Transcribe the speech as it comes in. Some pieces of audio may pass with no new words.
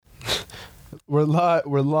We're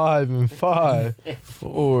live in 5,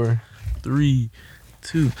 4, 3,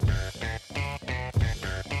 2.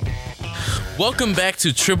 Welcome back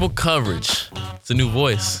to Triple Coverage. It's a new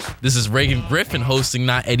voice. This is Reagan Griffin hosting,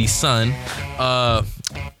 not Eddie's son.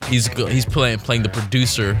 He's playing the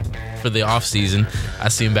producer for the offseason. I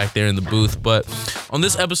see him back there in the booth. But on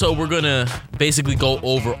this episode, we're going to basically go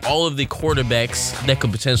over all of the quarterbacks that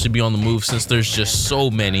could potentially be on the move, since there's just so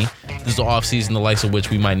many. This is the offseason, the likes of which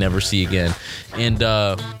we might never see again. And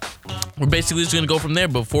we're basically just going to go from there.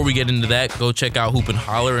 But before we get into that, go check out Hoop and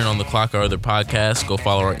Holler and On the Clock, our other podcasts. Go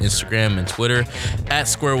follow our Instagram and Twitter at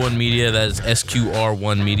Square One Media. That is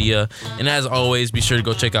SQR1 Media. And as always, be sure to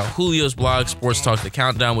go check out Julio's blog, Sports Talk The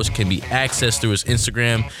Countdown, which can be accessed through his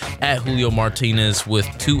Instagram at Julio Martinez with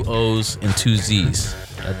 2 O's and 2 Z's.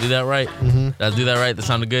 Did I do that right? Mm-hmm. Did I do that right? That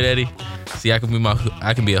sounded good, Eddie? See, I can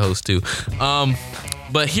be a host too.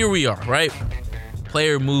 But here we are, right?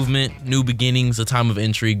 Player movement, new beginnings, a time of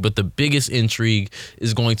intrigue, but the biggest intrigue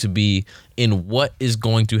is going to be in what is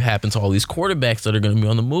going to happen to all these quarterbacks that are going to be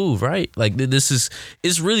on the move, right? Like,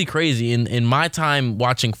 it's really crazy. In my time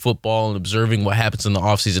watching football and observing what happens in the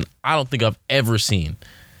offseason, I don't think I've ever seen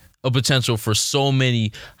a potential for so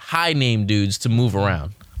many high-name dudes to move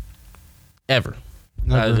around. Ever.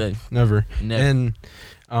 Never. And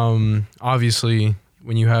obviously,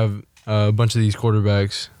 when you have a bunch of these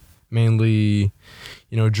quarterbacks, mainly,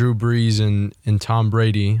 Drew Brees and Tom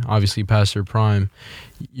Brady, obviously past their prime,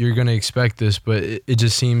 you're going to expect this, but it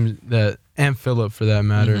just seems that, and Phillip for that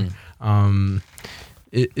matter, I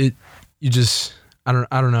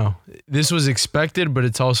don't know. This was expected, but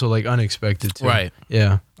it's also like unexpected too. Right.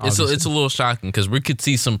 Yeah. It's a little shocking because we could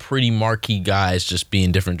see some pretty marquee guys just be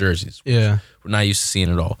in different jerseys. Yeah. We're not used to seeing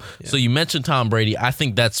it all. Yeah. So you mentioned Tom Brady. I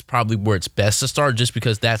think that's probably where it's best to start, just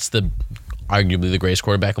because that's arguably the greatest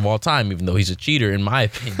quarterback of all time, even though he's a cheater in my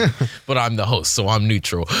opinion. But I'm the host, so I'm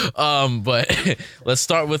neutral. But let's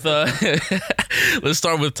start with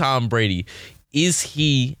Tom Brady. Is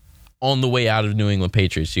he on the way out of New England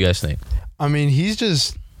Patriots, you guys think? I mean, he's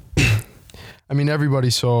just everybody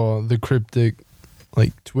saw the cryptic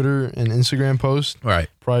Twitter and Instagram post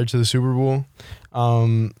prior to the Super Bowl.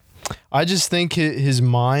 I just think his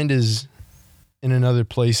mind is in another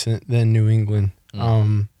place than New England.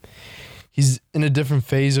 He's in a different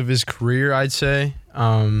phase of his career, I'd say.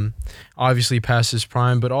 Obviously past his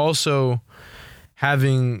prime, but also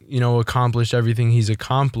having, accomplished everything he's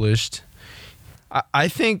accomplished. I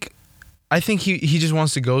think he just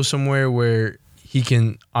wants to go somewhere where he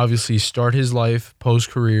can obviously start his life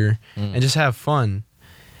post-career and just have fun.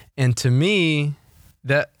 And to me,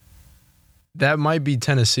 that might be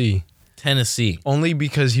Tennessee. Only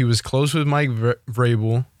because he was close with Mike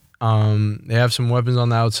Vrabel. They have some weapons on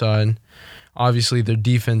the outside. Obviously, their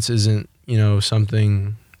defense isn't,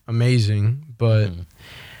 something amazing. But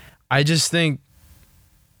I just think,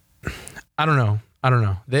 I don't know.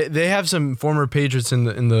 They have some former Patriots in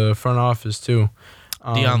the front office too.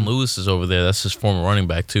 Deion Lewis is over there. That's his former running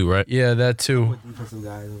back too, right? Yeah, that too. With defensive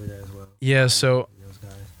guys over there as well. Yeah, so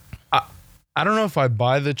I don't know if I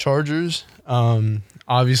buy the Chargers.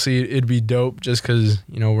 Obviously, it'd be dope just because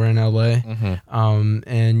we're in LA,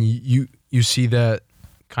 and you see that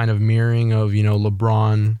kind of mirroring of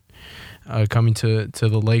LeBron coming to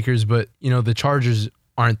the Lakers, but the Chargers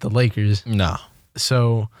aren't the Lakers. No.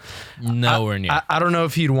 So nowhere near. I don't know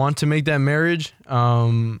if he'd want to make that marriage.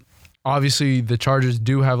 Obviously, the Chargers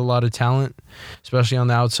do have a lot of talent, especially on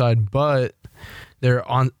the outside, but their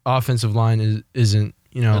offensive line isn't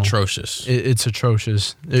atrocious. It's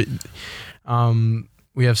atrocious. They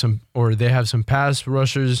have some pass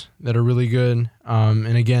rushers that are really good,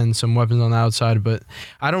 and again, some weapons on the outside. But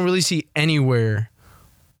I don't really see anywhere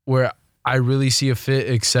where I really see a fit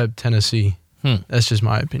except Tennessee. That's just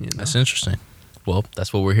my opinion, though. That's interesting. Well,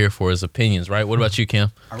 that's what we're here for, is opinions, right? What about you,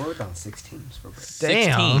 Kam? I wrote down 6 teams.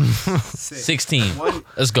 Damn. 16.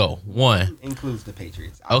 Let's go. One includes the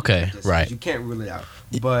Patriots. Okay, right. You can't rule it out.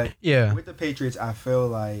 But with the Patriots, I feel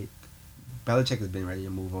like Belichick has been ready to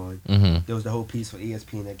move on. There was the whole piece for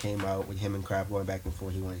ESPN that came out with him and Kraft going back and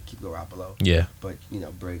forth. He wanted to keep Garoppolo. Yeah. But,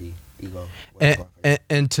 Brady, ego.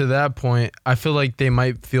 And to that point, I feel like they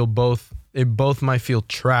both might feel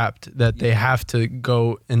trapped that they have to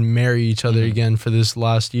go and marry each other again for this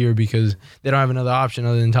last year because they don't have another option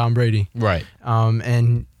other than Tom Brady. Right.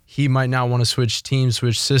 And he might not want to switch teams,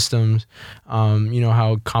 switch systems.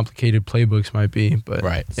 How complicated playbooks might be. But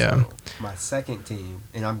yeah. So my second team,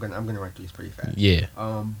 and I'm gonna rank these pretty fast. Yeah.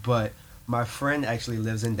 But my friend actually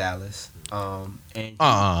lives in Dallas. And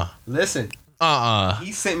listen.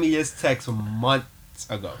 He sent me this text months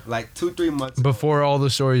months ago, like 2-3 months ago. Before all the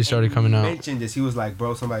stories started coming out. He mentioned this. He was like,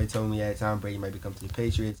 bro, somebody told me that Tom Brady might be coming to the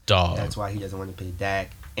Patriots. Dog. That's why he doesn't want to pay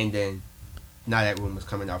Dak. And then now that rumor was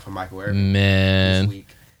coming out from Michael Irvin Man. this week.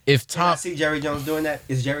 If Can I see Jerry Jones doing that?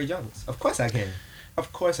 It's Jerry Jones. Of course I can.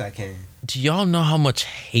 Of course I can. Do y'all know how much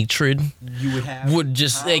hatred You would have. would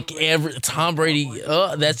just Tom Brady?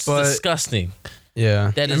 That's disgusting.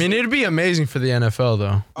 Yeah. That is, it'd be amazing for the NFL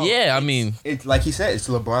though. Yeah, I mean, it's like he said, it's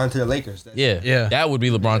LeBron to the Lakers. Yeah. That would be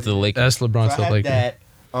LeBron to the Lakers. That's LeBron So to the Lakers. that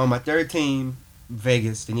on my third team,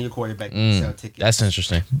 Vegas. They need a quarterback. Sell tickets. That's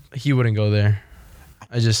interesting. He wouldn't go there.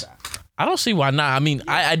 I don't see why not. I mean,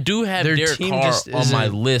 I do have Derek Carr on my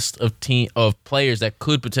list of players that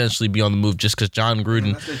could potentially be on the move just because John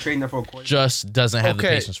Gruden just doesn't have the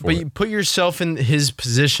patience for it. But you put yourself in his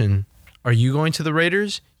position. Are you going to the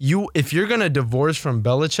Raiders? If you're going to divorce from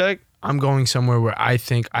Belichick, I'm going somewhere where I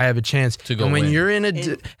think I have a chance to go. And when win. you're in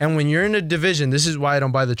when you're in a division, this is why I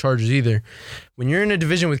don't buy the Chargers either. When you're in a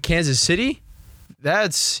division with Kansas City,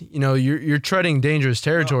 that's you're treading dangerous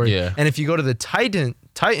territory. Yeah. And if you go to the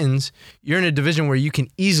Titans, you're in a division where you can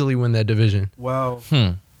easily win that division. Well,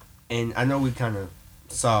 and I know we kind of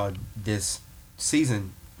saw this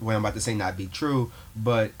season what I'm about to say not be true,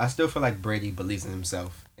 but I still feel like Brady believes in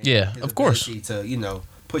himself. Yeah, of course. To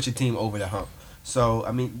push a team over the hump. So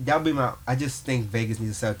I mean that'll be I just think Vegas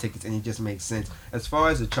needs to sell tickets, and it just makes sense. As far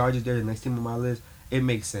as the Chargers, they're the next team on my list. It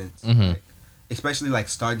makes sense. Like, especially like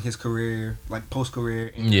starting his career, like post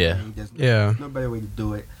career. There's no better way to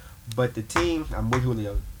do it. But the team, I'm with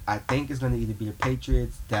Julio. I think it's going to either be the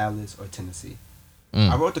Patriots, Dallas, or Tennessee.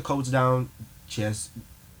 I wrote the coach down just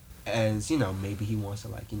as, maybe he wants to,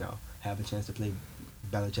 have a chance to play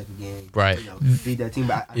Belichick again. Right. Lead that team.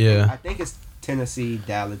 But I think it's Tennessee,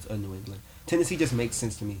 Dallas, or New England. Tennessee just makes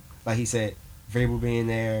sense to me. Like he said, Vrabel being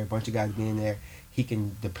there, a bunch of guys being there. He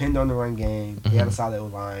can depend on the run game. They have a solid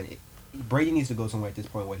O-line. Brady needs to go somewhere at this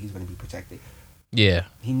point where he's going to be protected. Yeah.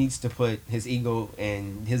 He needs to put his ego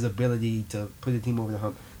and his ability to put the team over the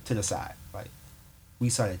hump to the side. Like, we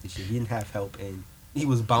saw that this year. He didn't have help, and he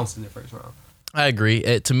was bounced in the first round. I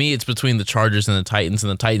agree. To me, it's between the Chargers and the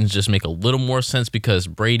Titans just make a little more sense because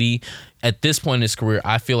Brady, at this point in his career,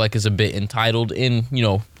 I feel like is a bit entitled in,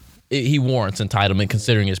 he warrants entitlement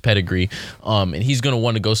considering his pedigree. And he's going to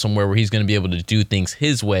want to go somewhere where he's going to be able to do things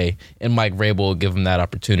his way, and Mike Vrabel will give him that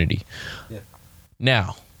opportunity. Yeah.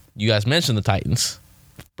 Now, you guys mentioned the Titans.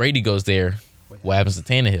 Brady goes there. What happens to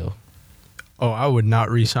Tannehill? Oh, I would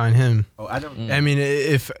not re-sign him. Oh, I don't. I mean,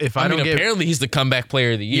 if I don't get, apparently he's the comeback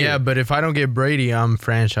player of the year. Yeah, but if I don't get Brady, I'm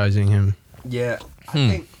franchising him. Yeah,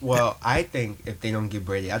 I think if they don't get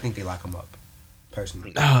Brady, I think they lock him up.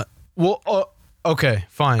 Personally. Okay,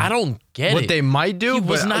 fine. I don't get what they might do,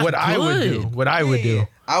 but what I would do.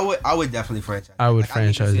 I would definitely franchise. I would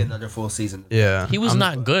franchise. I need to see another full season. Yeah, he was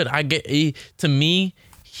not good. To me,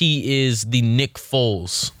 he is the Nick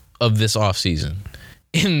Foles of this offseason,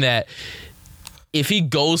 in that if he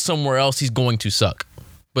goes somewhere else, he's going to suck.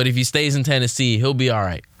 But if he stays in Tennessee, he'll be all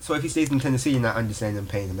right. So if he stays in Tennessee, you're not understanding them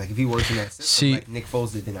paying him. Like if he works in that system like Nick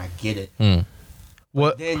Foles did, then I get it.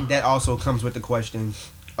 What? Then that also comes with the question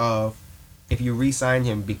of if you re-sign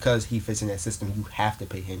him because he fits in that system, you have to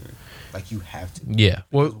pay Henry. Like you have to. Yeah.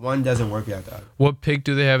 One doesn't work without the other. What pick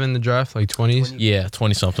do they have in the draft? Like 20s? Yeah,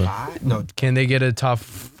 20-something. No. Can they get a top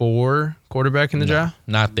 4 quarterback in the draft?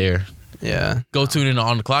 Not there. Yeah. Go tune in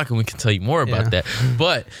on the clock and we can tell you more about that.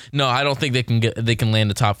 But no, I don't think they can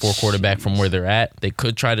land a top 4 quarterback from where they're at. They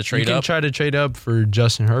could try to trade up. You can try to trade up for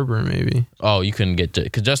Justin Herbert maybe. Oh, you couldn't get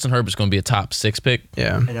because Justin Herbert's going to be a top 6 pick.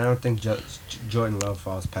 Yeah. And I don't think Jordan Love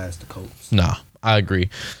falls past the Colts. Nah, I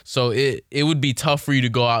agree. So it would be tough for you to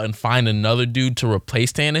go out and find another dude to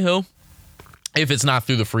replace Tannehill if it's not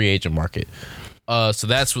through the free agent market. So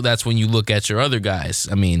that's when you look at your other guys.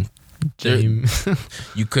 I mean,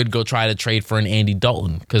 you could go try to trade for an Andy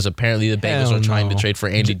Dalton because apparently the Bengals are trying to trade for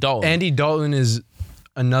Andy Dalton. Andy Dalton is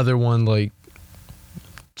another one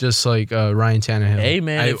just like Ryan Tannehill. Hey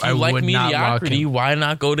man, if you like mediocrity, why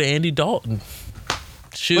not go to Andy Dalton?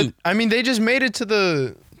 Shoot, but, I mean they just made it to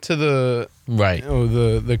the right.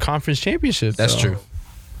 The conference championship. That's true.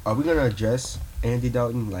 Are we gonna address Andy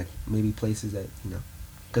Dalton like maybe places that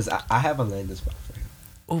because I have a landing spot for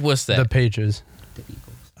him. What's that? The Patriots. The Eagles.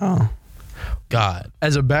 Oh, God.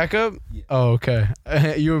 As a backup? Yeah. Oh, okay.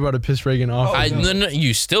 You were about to piss Reagan off. No,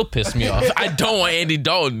 you still pissed me off. I don't want Andy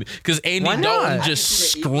Dalton because Andy Dalton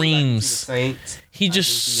just screams. He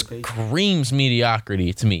just screams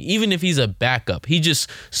mediocrity to me. Even if he's a backup, he just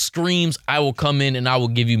screams, I will come in and I will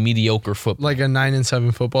give you mediocre football. Like a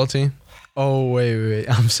 9-7 football team? Oh, wait.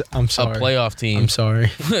 I'm sorry. A playoff team. I'm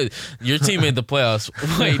sorry. Your team made the playoffs.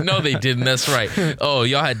 Wait, no, they didn't. That's right. Oh,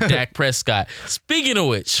 y'all had Dak Prescott. Speaking of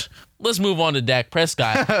which, let's move on to Dak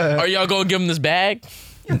Prescott. Are y'all going to give him this bag?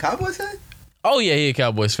 You a Cowboys fan? Oh yeah, he a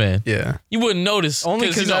Cowboys fan. Yeah. You wouldn't notice only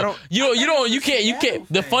because you can't.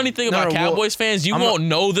 The funny thing about Cowboys fans, you won't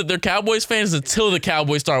know that they're Cowboys fans until the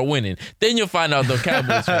Cowboys start winning. Then you'll find out they're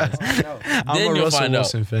Cowboys fans. I'm a Russell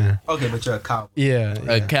Wilson fan. Okay, but you're a Cowboys. Yeah.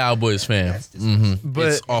 A Cowboys fan. But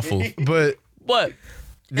it's awful. But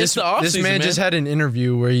this man just had an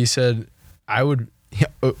interview where he said, "I would."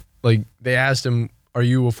 Like they asked him, "Are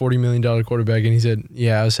you a $40 million quarterback?" And he said,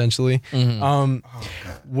 "Yeah, essentially."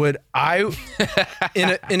 Would I,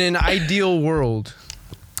 in an ideal world?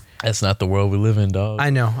 That's not the world we live in, dog. I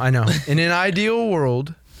know. In an ideal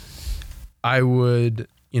world, I would,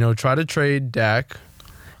 try to trade Dak,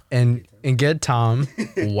 and get Tom.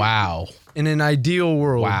 Wow. In an ideal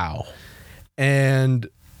world. Wow. And,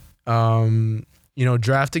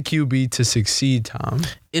 draft a QB to succeed Tom.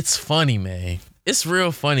 It's funny, man. It's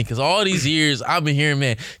real funny because all these years I've been hearing,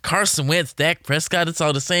 man, Carson Wentz, Dak Prescott, it's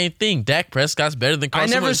all the same thing. Dak Prescott's better than Carson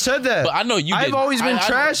Wentz. I never said that. But I know you did. I've always been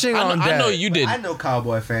trashing on Dak. I know you did. I know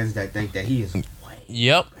Cowboy fans that think that he is way.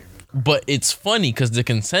 Yep. But it's funny because the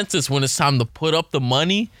consensus when it's time to put up the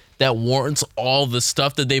money that warrants all the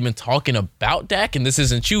stuff that they've been talking about Dak, and this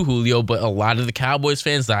isn't you, Julio, but a lot of the Cowboys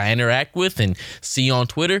fans that I interact with and see on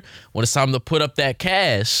Twitter, when it's time to put up that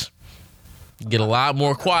cash, get a lot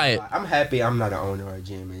more quiet. I'm happy I'm not an owner or a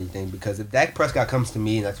GM or anything, because if Dak Prescott comes to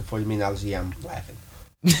me and that's for $40 million, yeah, I'm laughing.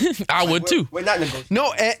 I would too. We're not negotiating.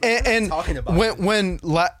 No, and talking about when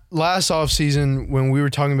last offseason, when we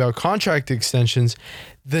were talking about contract extensions,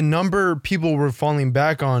 the number people were falling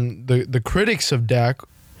back on, the critics of Dak,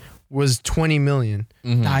 was $20 million.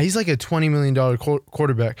 Nah, he's like a $20 million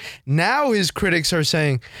quarterback. Now his critics are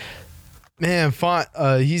saying, man, fine,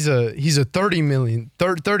 he's a $30 million,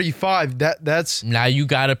 35. That's now you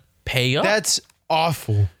gotta pay up. That's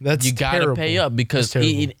awful. That's you gotta terrible. pay up because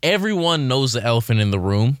everyone knows the elephant in the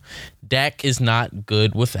room. Dak is not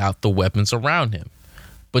good without the weapons around him.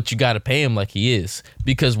 But you got to pay him like he is,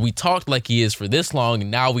 because we talked like he is for this long, and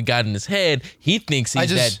now we got in his head. He thinks he's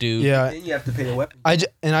that dude. Yeah. Then you have to pay the weapon.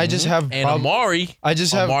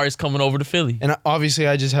 Amari's coming over to Philly. And obviously,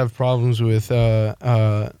 I just have problems with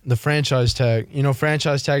the franchise tag.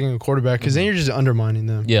 Franchise tagging a quarterback, because then you're just undermining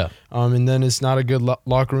them. Yeah. And then it's not a good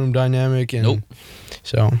locker room dynamic. And nope.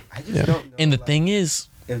 So. I just don't know. And the thing is,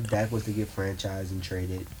 if Dak was to get franchised and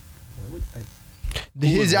traded,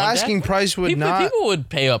 his asking price would not. People would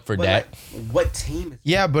pay up for Dak. What team?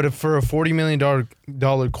 Yeah, but for a $40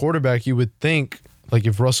 million quarterback, you would think, like,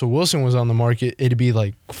 if Russell Wilson was on the market, it'd be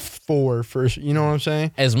like 4 first. You know what I'm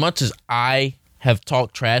saying? As much as I have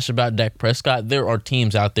talked trash about Dak Prescott, there are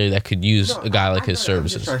teams out there that could use a guy like his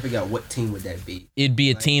services. I'm just trying to figure out what team would that be. It'd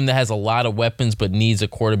be a team that has a lot of weapons but needs a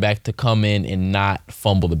quarterback to come in and not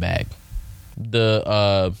fumble the bag.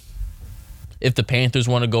 If the Panthers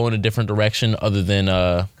want to go in a different direction other than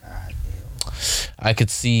I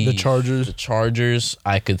could see the Chargers.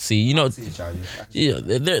 I could see, The Chargers. Yeah,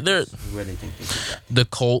 they're where they think they should go. The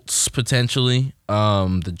Colts potentially,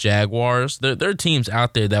 the Jaguars. There are teams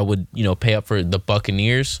out there that would, pay up for the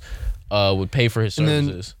Buccaneers, would pay for his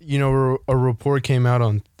services. And then, a report came out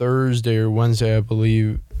on Thursday or Wednesday, I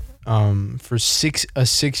believe, for a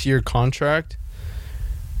 6-year contract.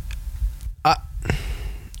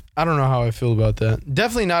 I don't know how I feel about that.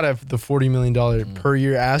 Definitely not at the $40 million per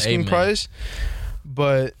year asking price.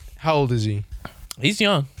 But how old is he? He's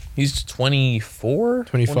young. He's 24?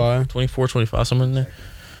 25? 24, 25, something in there.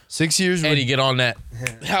 6 years. Eddie, get on that.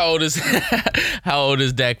 How old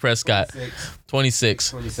is Dak Prescott? 26.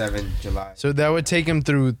 27 July. So that would take him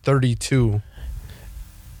through 32.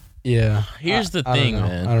 Yeah. Here's the thing,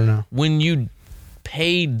 man. I don't know. When you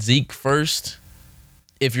paid Zeke first,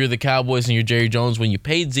 if you're the Cowboys and you're Jerry Jones, when you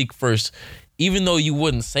paid Zeke first, even though you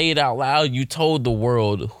wouldn't say it out loud, you told the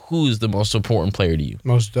world who's the most important player to you.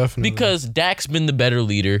 Most definitely. Because Dak's been the better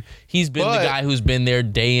leader. He's been the guy who's been there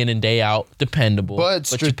day in and day out, dependable.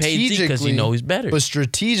 But you paid Zeke because you know he's better. But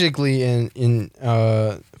strategically and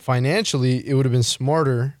financially, it would have been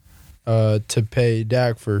smarter to pay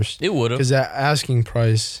Dak first. It would have. Because that asking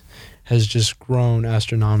price has just grown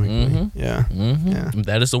astronomically. Mm-hmm. Yeah. Mm-hmm. Yeah.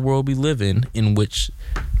 That is the world we live in which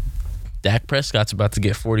Dak Prescott's about to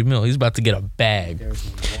get $40 million. He's about to get a bag.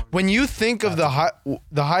 When you think of the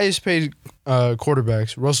highest paid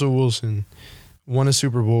quarterbacks, Russell Wilson won a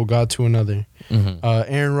Super Bowl, got to another. Mm-hmm.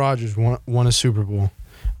 Aaron Rodgers won a Super Bowl.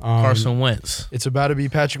 Carson Wentz. It's about to be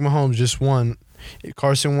Patrick Mahomes, just won.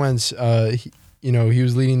 Carson Wentz, he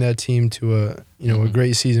was leading that team to a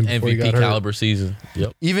great season before he got MVP hurt. caliber season.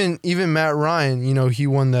 Yep. Even Matt Ryan, he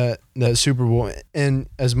won that Super Bowl. And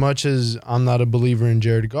as much as I'm not a believer in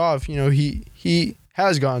Jared Goff, he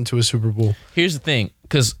has gotten to a Super Bowl. Here's the thing,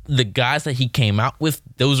 because the guys that he came out with,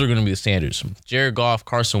 those are going to be the standards. Jared Goff,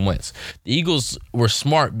 Carson Wentz. The Eagles were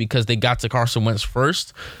smart because they got to Carson Wentz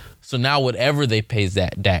first. So now whatever they pay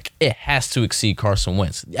Dak, it has to exceed Carson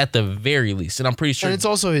Wentz at the very least. And I'm pretty sure. And it's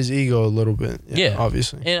also his ego a little bit. Yeah.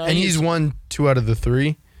 Obviously. And he's won 2 out of the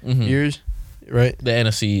 3 years, right? The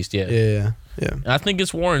NFC East, yeah. Yeah. And I think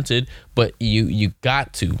it's warranted, but you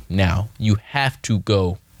got to now. You have to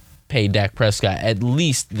go pay Dak Prescott at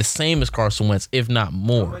least the same as Carson Wentz, if not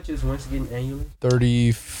more. How much is Wentz getting annually?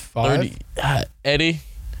 35. Eddie,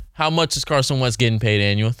 how much is Carson Wentz getting paid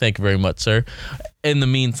annual? Thank you very much, sir. In the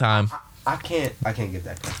meantime, I can't give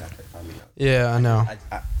that Prescott $35 million. Yeah, I know.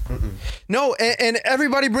 No, and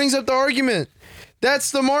everybody brings up the argument.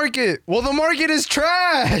 That's the market. Well, the market is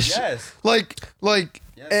trash. Yes.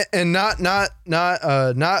 Yes. And not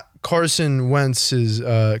Carson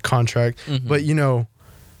Wentz's contract, but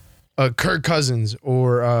Kirk Cousins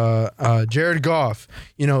or Jared Goff.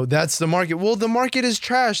 That's the market. Well, the market is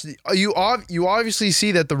trash. You obviously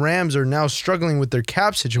see that the Rams are now struggling with their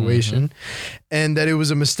cap situation, and that it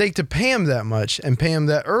was a mistake to pay him that much and pay him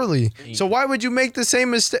that early. So why would you make the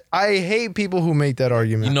same mistake? I hate people who make that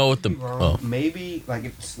argument. You know what maybe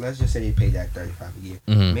let's just say they paid that $35 a year.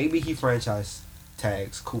 Maybe he franchise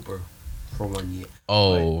tags Cooper for 1 year.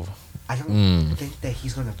 Oh. But I don't think that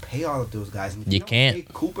he's going to pay all of those guys. And if you can't. Pay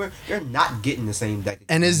Cooper, you're not getting the same deck.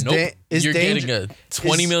 And you're getting a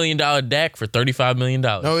 $20 million Dak for $35 million.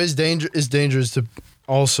 No, it's dangerous to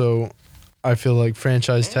also, I feel like,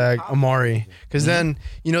 franchise tag Amari. Because then,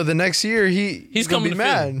 the next year he's going to be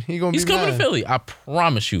mad. He's coming to Philly. I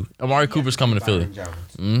promise you. Amari Cooper's coming to Philly. So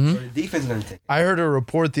the defense is going to take it. I heard a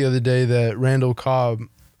report the other day that Randall Cobb,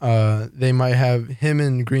 they might have, him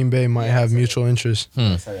and Green Bay might have mutual interest.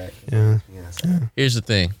 Yeah. Here's the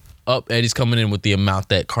thing. Eddie's coming in with the amount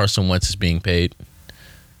that Carson Wentz is being paid.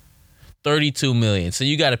 $32 million. So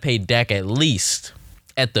you got to pay Dak at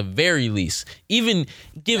the very least. Even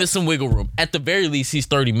give it some wiggle room. At the very least, he's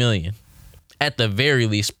 $30 million. At the very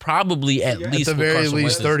least, probably at least. At the very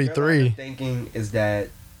least, 33. Thinking is that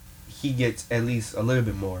he gets at least a little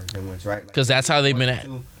bit more than Wentz, right? Because that's how they've been at.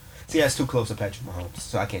 See, that's too close to Patrick Mahomes,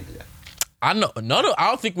 so I can't do that. I know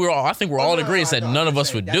I think we're all in agreement that none of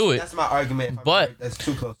us would do it. That's my argument. But that's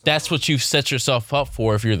too close. That's what you've set yourself up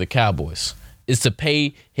for if you're the Cowboys, is to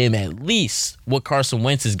pay him at least what Carson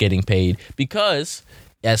Wentz is getting paid, because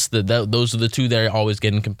those are the two that are always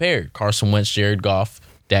getting compared. Carson Wentz, Jared Goff,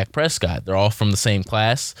 Dak Prescott. They're all from the same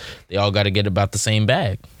class. They all got to get about the same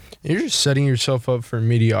bag. You're just setting yourself up for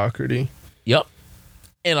mediocrity. Yep.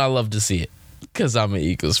 And I love to see it. Because I'm an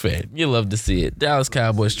Eagles fan. You love to see it. Dallas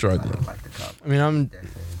Cowboys struggling. All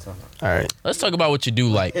right. Let's talk about what you do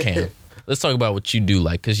like, Cam. Let's talk about what you do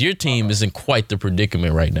like. Because your team is in quite the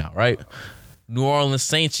predicament right now, right? New Orleans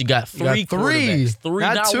Saints, you got three quarterbacks. Three,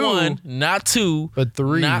 not not two. One, not two. But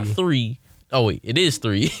 3. Not 3. Oh, wait. It is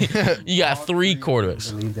 3. You got 3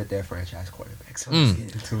 quarterbacks. I believe that they're franchise quarterbacks. So let's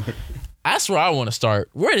get into it. That's where I want to start.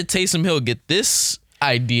 Where did Taysom Hill get this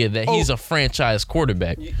idea that he's a franchise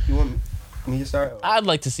quarterback? You want me to start? I'd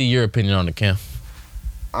like to see your opinion on it, Cam.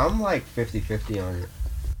 I'm like 50-50 on it.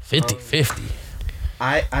 50-50.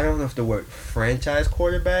 I don't know if the word franchise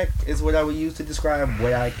quarterback is what I would use to describe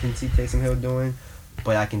what I can see Taysom Hill doing,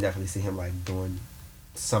 but I can definitely see him doing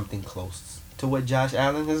something close to what Josh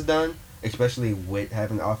Allen has done, especially with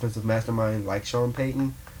having an offensive mastermind like Sean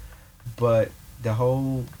Payton. But the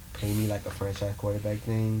whole pay me like a franchise quarterback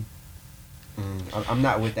thing, I'm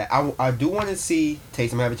not with that. I do want to see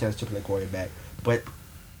Taysom have a chance to play quarterback, but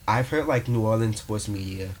I've heard New Orleans sports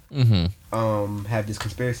media have this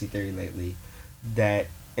conspiracy theory lately that,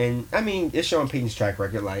 and I mean, it's Sean Payton's track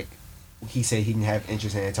record. He said he didn't have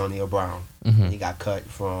interest in Antonio Brown. He got cut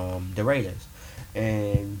from the Raiders,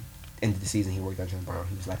 and end of the season he worked on Antonio Brown.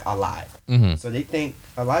 He was alive. So they think,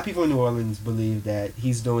 a lot of people in New Orleans believe that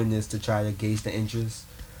he's doing this to try to gauge the interest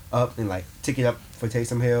up and tick it up for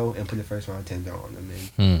Taysom Hill and put a first round tender on him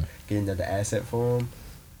and get another asset for him,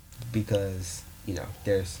 because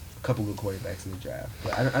there's a couple good quarterbacks in the draft,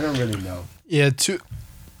 but I don't really know. Yeah,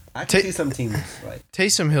 I can see some teams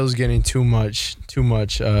Taysom Hill's getting too much.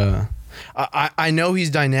 I know he's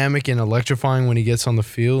dynamic and electrifying when he gets on the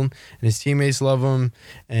field, and his teammates love him.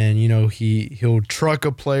 And he'll truck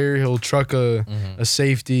a player, he'll truck a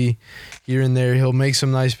safety here and there. He'll make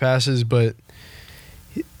some nice passes, but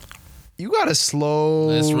you gotta slow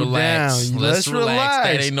Let's relax. down. Let's relax.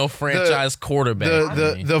 That ain't no franchise quarterback.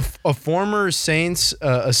 A former Saints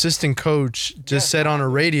assistant coach just said on a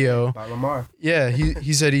radio about Lamar. Yeah,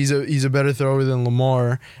 he said he's a better thrower than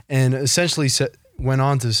Lamar, and essentially went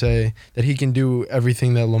on to say that he can do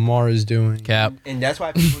everything that Lamar is doing. Cap. And that's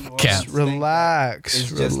why people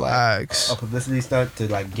Relax. Like a publicity stunt to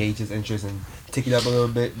like gauge his interest and tick it up a little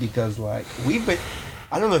bit, because like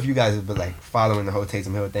I don't know if you guys have been like following the whole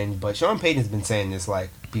Taysom Hill thing, but Sean Payton's been saying this like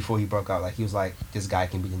before he broke out. Like he was like, this guy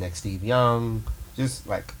can be the next Steve Young, just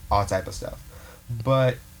like all type of stuff.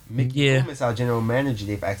 But Mickey Loomis, our general manager,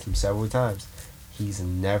 they've asked him several times. He's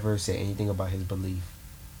never said anything about his belief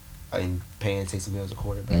in paying Taysom Hill as a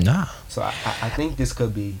quarterback. Nah. So I think this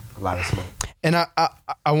could be a lot of smoke. And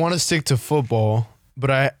I want to stick to football,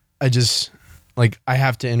 but I just like I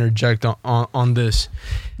have to interject on this.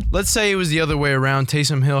 Let's say it was the other way around.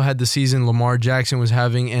 Taysom Hill had the season Lamar Jackson was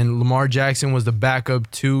having, and Lamar Jackson was the backup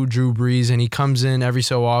to Drew Brees, and he comes in every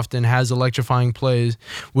so often, has electrifying plays.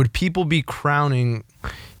 Would people be crowning,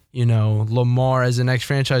 Lamar as the next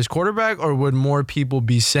franchise quarterback, or would more people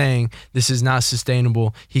be saying this is not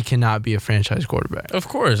sustainable, he cannot be a franchise quarterback? Of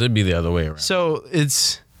course, it'd be the other way around. So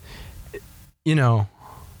it's,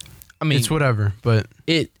 it's whatever, but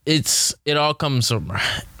it all comes from,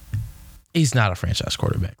 he's not a franchise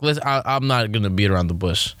quarterback. I'm not gonna beat around the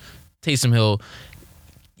bush. Taysom Hill,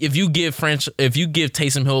 if you give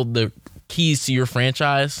Taysom Hill the keys to your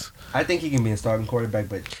franchise, I think he can be a starting quarterback,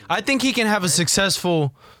 but I think he can have a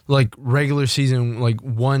successful regular season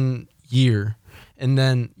 1 year, and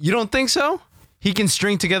then you don't think so? He can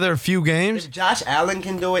string together a few games. If Josh Allen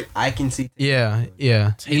can do it, I can see. Yeah.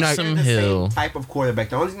 Taysom Hill, same type of quarterback.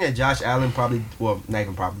 The only thing that Josh Allen not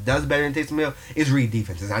even probably does better than Taysom Hill is read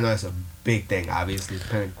defenses. I know that's a big thing, obviously,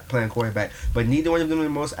 playing quarterback. But neither one of them are the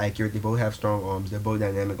most accurate. They both have strong arms. They're both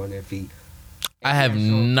dynamic on their feet. I have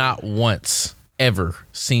not once ever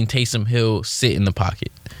seen Taysom Hill sit in the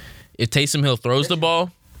pocket. If Taysom Hill throws the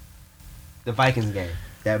ball, the Vikings game.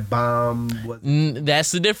 That bomb was...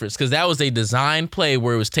 That's the difference, because that was a design play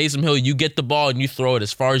where it was Taysom Hill, you get the ball and you throw it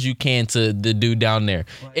as far as you can to the dude down there.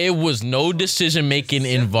 It was no decision-making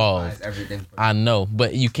involved. I know,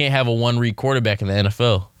 but you can't have a one-read quarterback in the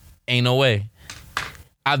NFL. Ain't no way.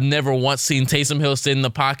 I've never once seen Taysom Hill sit in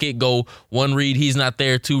the pocket, go one read, he's not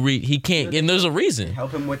there, two read, he can't, and there's a reason.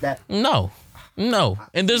 Help him with that? No,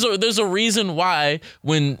 and there's a reason why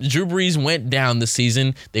when Drew Brees went down this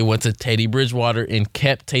season, they went to Teddy Bridgewater and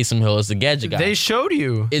kept Taysom Hill as the gadget guy. They showed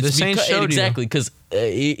you. The Saints showed exactly, because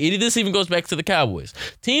this even goes back to the Cowboys.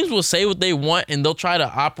 Teams will say what they want and they'll try to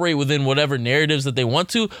operate within whatever narratives that they want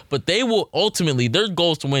to, but they will ultimately, their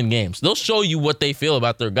goal is to win games. They'll show you what they feel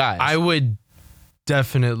about their guys. I would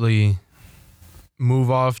definitely move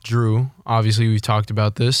off Drew. Obviously, we've talked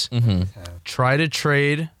about this. Mm-hmm. Try to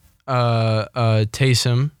trade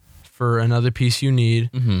Taysom for another piece you need.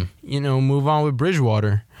 Mm-hmm. Move on with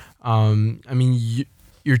Bridgewater.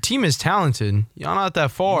 Your team is talented. Y'all not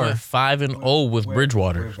that far. We're 5-0 with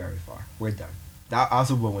Bridgewater. We're very far. We're done. Our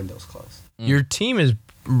Super Bowl window's close. Your team is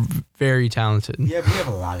very talented. Yeah, we have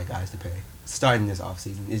a lot of guys to pay starting this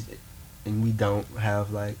offseason, and we don't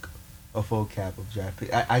have a full cap of draft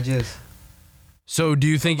picks. I just. So do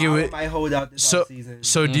you think it would? Might hold out this offseason.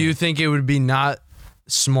 So do you think it would be not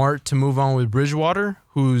smart to move on with Bridgewater,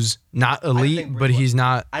 who's not elite, but he's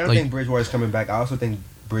not? I don't think Bridgewater's coming back. I also think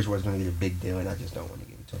Bridgewater's going to get a big deal, and I just don't want to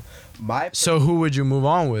give it to him. So who would you move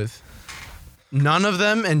on with? None of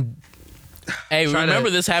them, and. Hey, remember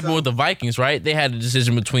this happened with the Vikings, right? They had a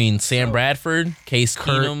decision between Sam Bradford, Case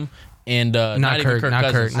Keenum, and not Kirk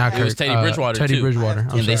Cousins. It was Teddy Bridgewater, Teddy Bridgewater.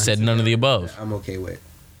 And they said none of the above. I'm okay with.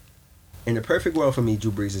 In the perfect world for me,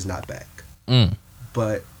 Drew Brees is not back.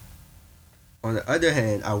 But on the other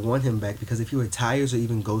hand, I want him back because if he retires or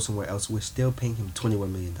even goes somewhere else, we're still paying him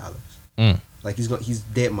 $21 million. He's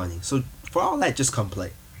dead money. So for all that, just come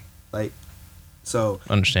play.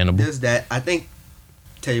 Understandable. There's that. I think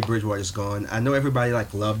Teddy Bridgewater's gone. I know everybody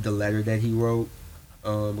loved the letter that he wrote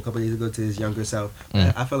a couple of days ago to his younger self.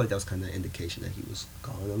 I felt like that was kind of an indication that he was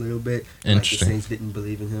gone a little bit. Interesting. The Saints didn't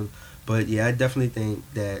believe in him. But yeah, I definitely think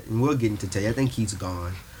that, and we'll get into Teddy. I think he's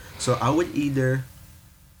gone. So I would either,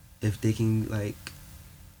 if they can,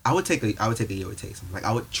 I would take a year with Taysom.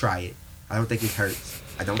 I would try it. I don't think it hurts.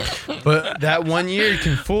 I don't. But that 1 year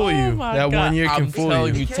can fool you. That 1 year can fool you. I'm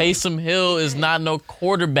telling you, Taysom Hill is not no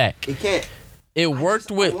quarterback. It can't. I want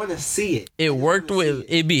to see it.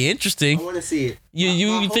 It'd be interesting. I want to see it.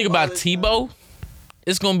 You think about Tebow?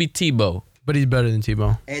 It's gonna be Tebow. But he's better than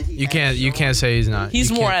Tebow. And you can't say he's not.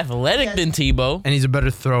 He's more athletic than Tebow, and he's a better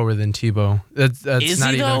thrower than Tebow. That's is not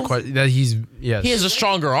he even though? a question. That he's yes. He has a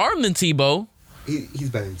stronger arm than Tebow. He's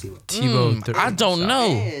better than Tebow. I don't know.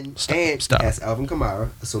 And he has Alvin Kamara,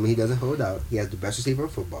 assuming he doesn't hold out. He has the best receiver in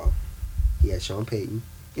football. He has Sean Payton,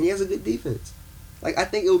 and he has a good defense. Like, I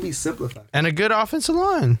think it will be simplified. And a good offensive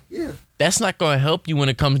line. Yeah. That's not going to help you when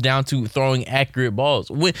it comes down to throwing accurate balls.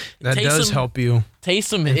 That does help you.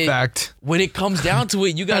 Taysom, in fact. When it comes down to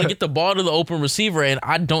it, you got to get the ball to the open receiver, and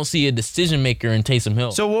I don't see a decision maker in Taysom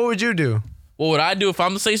Hill. So what would you do? What would I do if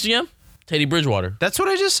I'm the Saints GM? Teddy Bridgewater. That's what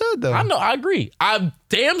I just said, though. I know. I agree. I'm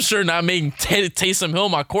damn sure not making Taysom Hill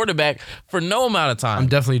my quarterback for no amount of time. I'm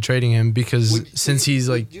definitely trading him because he's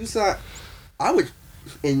like... I would...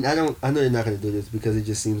 And I know they're not going to do this because it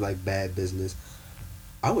just seems like bad business.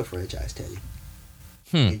 I would franchise Teddy.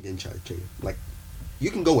 And then try to trade him. Like,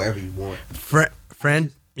 you can go wherever you want. I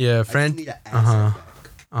just need an asset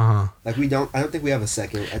back. Like, I don't think we have a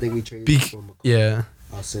second. I think we traded for McCoy,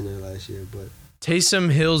 our center last year, but...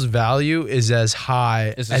 Taysom Hill's value is as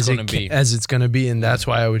high as it's going to be, and that's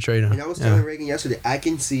why I would trade him. And I was telling Reagan yesterday, I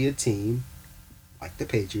can see a team like the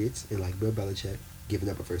Patriots and like Bill Belichick giving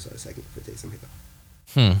up a first or a second for Taysom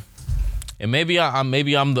Hill. And maybe I'm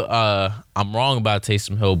wrong about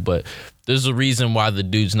Taysom Hill, but there's a reason why the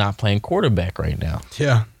dude's not playing quarterback right now.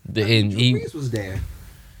 Yeah, Drew Brees was there.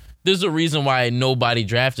 There's a reason why nobody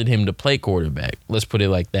drafted him to play quarterback. Let's put it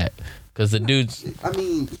like that. Because the dude's,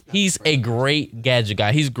 he's a great gadget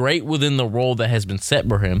guy. He's great within the role that has been set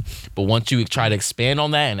for him. But once you try to expand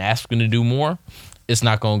on that and ask him to do more, it's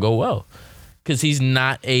not going to go well. Because he's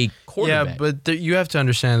not a quarterback. Yeah, but you have to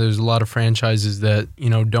understand there's a lot of franchises that,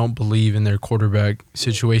 don't believe in their quarterback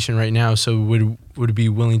situation right now. So would be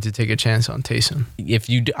willing to take a chance on Taysom.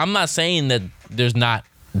 I'm not saying that there's not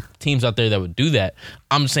teams out there that would do that.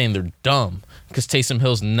 I'm saying they're dumb. Because Taysom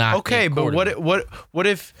Hill's not okay, but what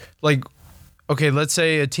if let's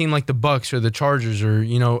say a team like the Bucks or the Chargers or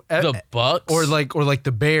the Bucks or like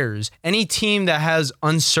the Bears, any team that has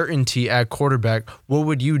uncertainty at quarterback, what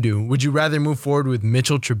would you do? Would you rather move forward with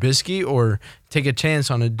Mitchell Trubisky or take a chance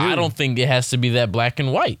on a dude? I don't think it has to be that black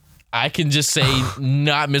and white. I can just say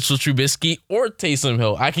not Mitchell Trubisky or Taysom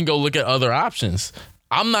Hill. I can go look at other options.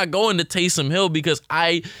 I'm not going to Taysom Hill because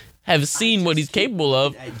I have seen what he's capable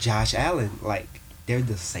of. Josh Allen, like, they're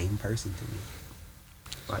the same person to me.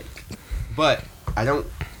 Like, but I don't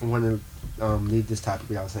want to leave this topic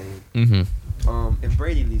without saying. If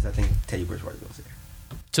Brady leaves, I think Teddy Bridgewater goes there.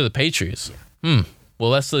 To the Patriots? Yeah.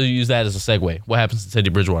 Well, let's use that as a segue. What happens to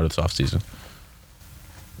Teddy Bridgewater this offseason?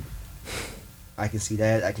 I can see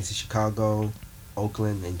that. I can see Chicago,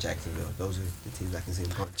 Oakland, and Jacksonville. Those are the teams I can see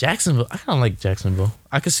him going. Jacksonville? I don't like Jacksonville.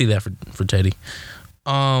 I could see that for Teddy.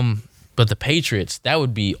 But the Patriots, that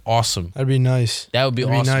would be awesome. That'd be nice. That would be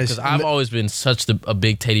awesome because I've always been such a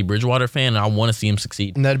big Teddy Bridgewater fan, and I want to see him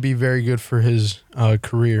succeed. And that'd be very good for his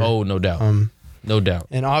career. Oh, no doubt. No doubt.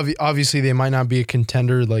 And obviously, they might not be a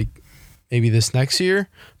contender like maybe this next year,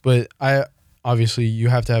 but obviously you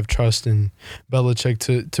have to have trust in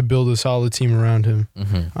Belichick to build a solid team around him.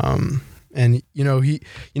 And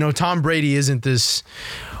Tom Brady isn't this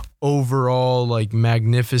overall like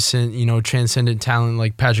magnificent, transcendent talent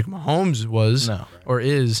like Patrick Mahomes was or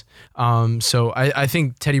is. So I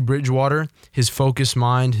think Teddy Bridgewater, his focused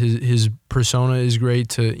mind, his persona is great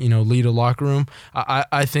to, lead a locker room.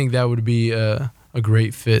 I think that would be a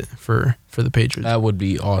great fit for the Patriots. That would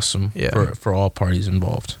be awesome for all parties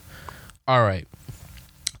involved. All right.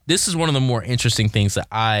 This is one of the more interesting things that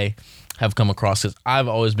I have come across because I've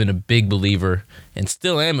always been a big believer and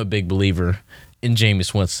still am a big believer in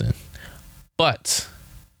Jameis Winston. But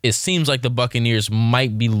it seems like the Buccaneers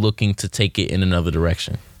might be looking to take it in another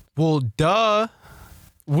direction. Well, duh.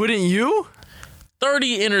 Wouldn't you?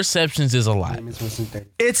 30 interceptions is a lot.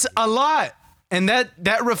 It's a lot. And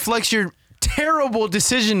that reflects your terrible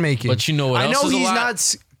decision making. But you know what else is a lot? I know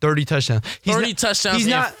he's not 30 touchdowns. 30 touchdowns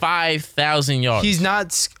and 5,000 yards. He's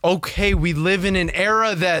not okay. We live in an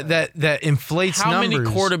era that inflates numbers. How many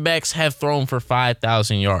quarterbacks have thrown for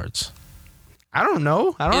 5,000 yards? I don't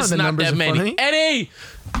know. I don't have the numbers in front of me. Eddie,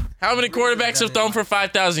 how many quarterbacks have thrown for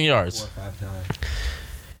 5,000 yards? 4 or 5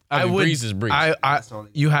 times. Breeze is Breeze.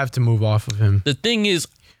 You have to move off of him. The thing is,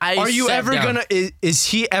 is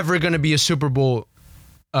he ever gonna be a Super Bowl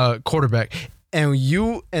quarterback? And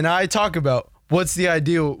you and I talk about what's the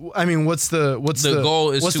ideal. I mean, what's the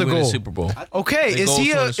goal is what's to the win goal? a Super Bowl. Okay,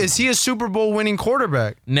 is he a Super Bowl winning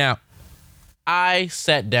quarterback? Now, I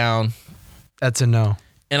sat down. That's a no.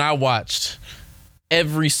 And I watched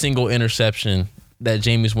every single interception that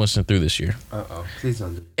Jameis Winston threw this year. Please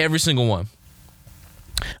don't do it. Every single one.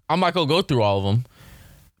 I'm not going to go through all of them,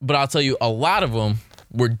 but I'll tell you a lot of them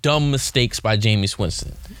were dumb mistakes by Jameis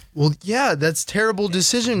Winston. Well, yeah, that's terrible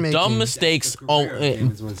decision making. Dumb mistakes,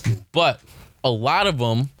 but a lot of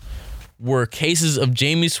them were cases of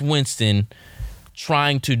Jameis Winston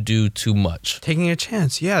trying to do too much. Taking a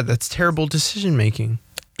chance. Yeah, that's terrible decision making.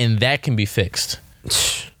 And that can be fixed.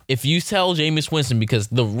 If you tell Jameis Winston, because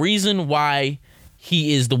the reason why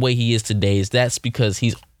he is the way he is today is that's because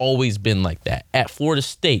he's always been like that. At Florida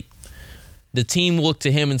State, the team looked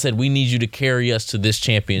to him and said, we need you to carry us to this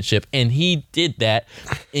championship. And he did that,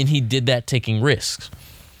 and he did that taking risks.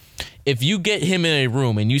 If you get him in a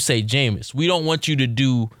room and you say, Jameis, we don't want you to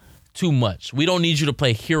do too much. We don't need you to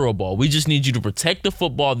play hero ball. We just need you to protect the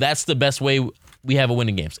football. That's the best way we have of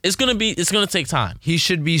winning games. It's gonna take time. He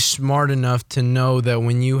should be smart enough to know that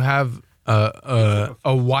when you have a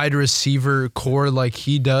wide receiver core like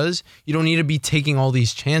he does, you don't need to be taking all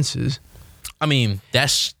these chances. I mean,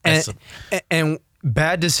 that's and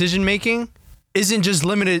bad decision making isn't just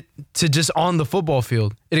limited to just on the football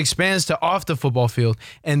field. It expands to off the football field,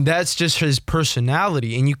 and that's just his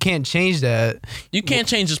personality, and you can't change that. You can't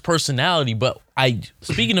change his personality, but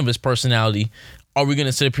speaking of his personality, are we going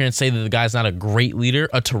to sit up here and say that the guy's not a great leader,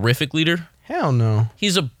 a terrific leader? Hell no.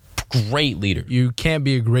 He's a great leader. You can't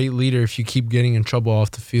be a great leader if you keep getting in trouble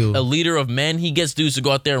off the field. A leader of men, he gets dudes to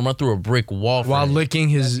go out there and run through a brick wall while licking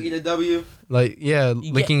his... Eat a W?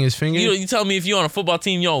 Licking his fingers. You tell me if you're on a football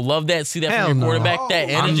team, you don't love that, see that Hell from your quarterback, no. that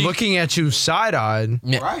energy. I'm looking at you side-eyed.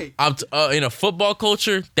 Right. In a football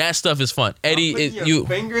culture, that stuff is fun. Eddie, your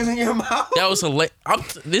fingers in your mouth? That was hilarious.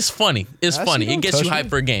 It's funny. It's funny. It gets you hyped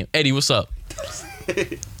for a game. Eddie, what's up?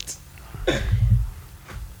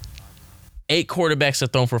 8 quarterbacks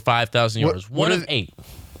have thrown for 5,000 yards. One of 8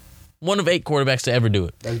 quarterbacks to ever do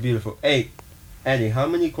it. That's beautiful. 8. Eddie, how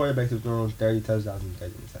many quarterbacks have thrown 30 touchdowns and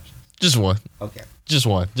 30 interceptions? Just one. Okay. Just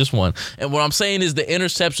one. And what I'm saying is the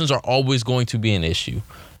interceptions are always going to be an issue.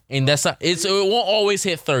 And it won't always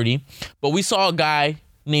hit 30, but we saw a guy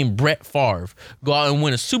named Brett Favre go out and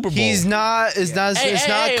win a Super Bowl. It's not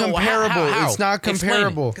comparable. It's not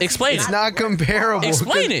comparable. Explain it. It's not comparable.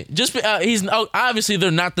 Explain it. Just he's obviously they're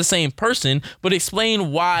not the same person, but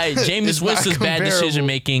explain why Jameis Winston's bad decision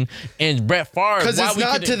making and Brett Favre. Because it's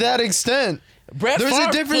not to that extent. There's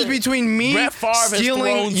a difference between me Brett Favre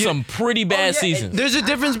stealing has thrown some pretty bad seasons. There's a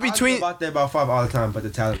difference between about Favre all the time, but the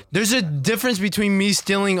talent. There's a difference between me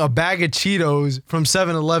stealing a bag of Cheetos from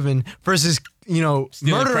 7-Eleven versus stealing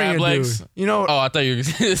murdering crab a legs? dude. Oh, I thought you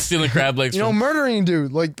were stealing crab legs. Murdering a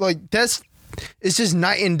dude. Like that's it's just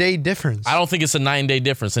night and day difference. I don't think it's a night and day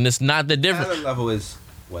difference, and it's not the difference. Talent level is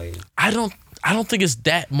way. I don't think it's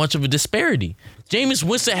that much of a disparity. Jameis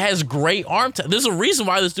Winston has great arm talent. There's a reason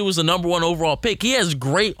why this dude was the number 1 overall pick. He has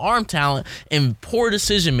great arm talent and poor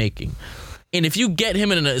decision making. And if you get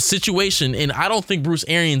him in a situation, and I don't think Bruce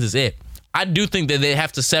Arians is it. I do think that they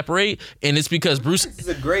have to separate, and it's because Bruce is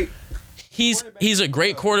a great. He's a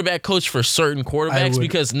great quarterback coach for certain quarterbacks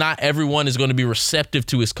because not everyone is going to be receptive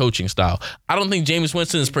to his coaching style. I don't think Jameis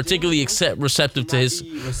Winston is particularly receptive to his.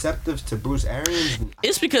 Receptive to Bruce Arians.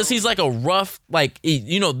 It's because he's like a rough,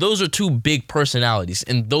 those are two big personalities,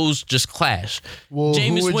 and those just clash. Well,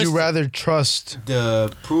 who would you rather trust?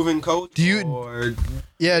 The proven coach. Do you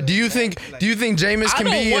think Jameis can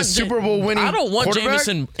be a Super Bowl winning? I don't want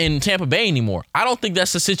Jameis in Tampa Bay anymore. I don't think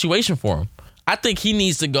that's the situation for him. I think he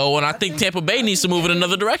needs to go, and I think Tampa Bay needs to move in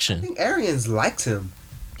another direction. I think Arians likes him.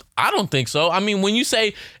 I don't think so. I mean, when you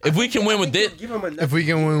say if we can win with this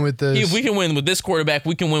quarterback,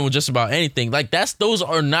 we can win with just about anything. Like that's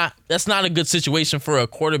not a good situation for a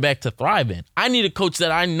quarterback to thrive in. I need a coach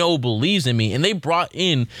that I know believes in me, and they brought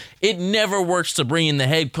in. It never works to bring in the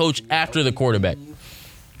head coach after the quarterback.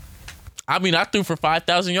 I mean, I threw for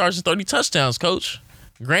 5,000 yards and 30 touchdowns, coach.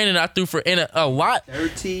 Granted, I threw for a lot.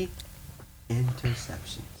 30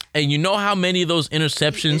 interceptions. And you know how many of those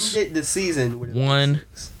interceptions? He ended the season with 1,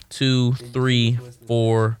 2, 3,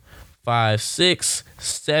 4, 5, 6,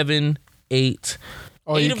 7, 8.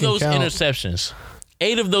 8 of those interceptions.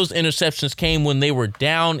 8 of those interceptions came when they were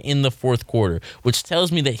down in the fourth quarter, which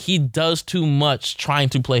tells me that he does too much trying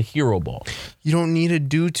to play hero ball. You don't need to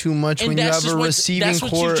do too much when you have a receiving core. That's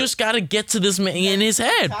what you just got to get to this man in his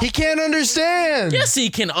head. He can't understand. Yes, he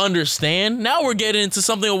can understand. Now we're getting into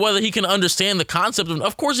something of whether he can understand the concept.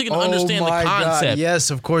 Of course he can understand the concept. God. Yes,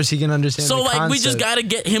 of course he can understand the concept. So, we just got to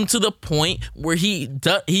get him to the point where he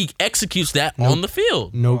executes that on the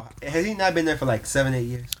field. Nope. Has he not been there for 7-8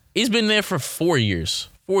 years? He's been there for 4 years.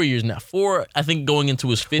 4 years now. 4, I think, going into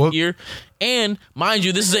his 5th year. And mind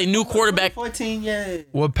you, this is a new quarterback. 14, yeah.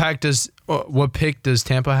 What pick does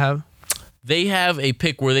Tampa have? They have a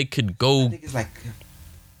pick where they could go. I think it's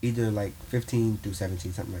either like 15 through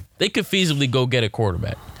 17, something like that. They could feasibly go get a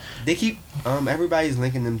quarterback. They keep everybody's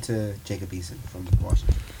linking them to Jacob Eason from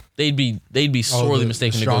Washington. They'd be sorely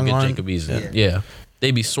mistaken to go get Jacob Eason. Yeah.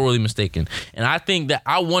 They'd be sorely mistaken. And I think that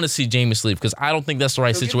I want to see Jameis leave because I don't think that's the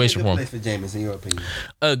right situation for him. Place for Jameis, in your opinion?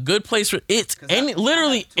 A good place for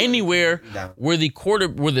literally anywhere where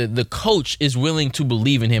the coach is willing to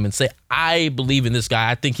believe in him and say, I believe in this guy.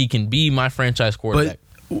 I think he can be my franchise quarterback.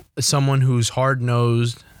 But someone who's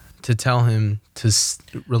hard-nosed to tell him to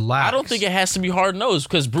relax. I don't think it has to be hard-nosed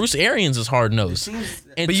because Bruce Arians is hard-nosed.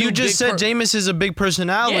 But you just said Jameis is a big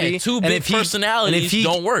personality. Yeah, two big personalities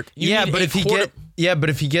don't work. But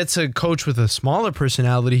if he gets a coach with a smaller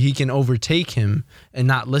personality, he can overtake him and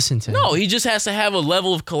not listen to him. No, he just has to have a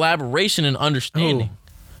level of collaboration and understanding.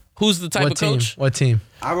 Who's the type of coach? What team?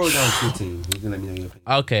 I wrote down 2 teams. You can let me know your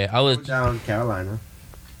opinion. Okay, I wrote down Carolina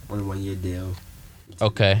on a 1-year deal.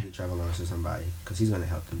 Okay. Trevor Lawrence or somebody because he's going to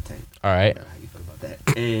help them tank. All right. How you feel about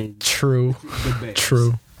that? And True. The Bears.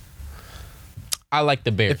 True. I like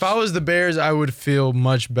the Bears. If I was the Bears, I would feel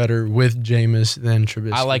much better with Jameis than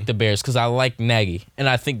Trubisky. I like the Bears because I like Nagy, and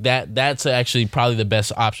I think that's actually probably the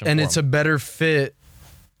best option. And for it's him. a better fit.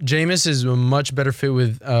 Jameis is a much better fit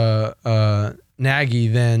with Nagy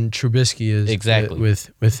than Trubisky is. Exactly.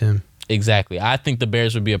 with him. Exactly. I think the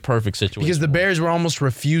Bears would be a perfect situation because the Bears were almost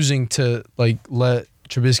refusing to let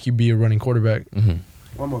Trubisky be a running quarterback. Mm-hmm.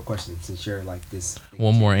 One more question, since you're like this.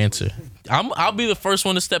 One more answer. I'll be the first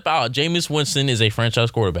one to step out. Jameis Winston is a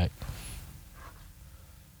franchise quarterback.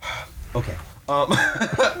 Okay.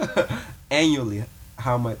 Annually,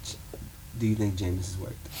 how much do you think Jameis is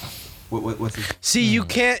worth? What's his? See, you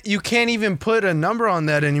can't even put a number on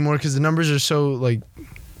that anymore because the numbers are so It's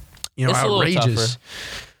outrageous.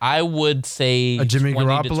 I would say a Jimmy 20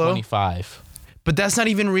 Garoppolo? to 25. But that's not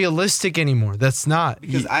even realistic anymore. That's not.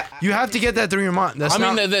 Because you have to get that through your mind. That's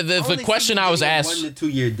the question I was asked. 1 to 2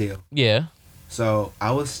 year deal. Yeah. So I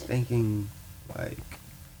was thinking like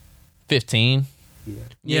 15.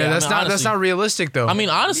 Yeah. That's not realistic though. I mean,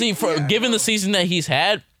 honestly, given the season that he's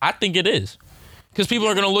had, I think it is. Because people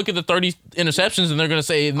are going to look at the 30 interceptions and they're going to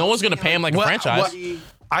say no one's going to pay him like a franchise.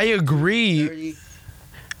 I agree.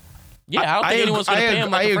 Yeah, I don't think anyone's going to pay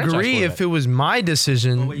him like a franchise. I agree if it was my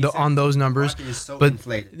decision on those numbers,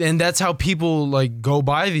 and that's how people go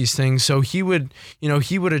by these things. So he would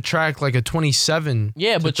attract like a 27.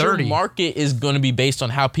 Yeah, but 30. your market is going to be based on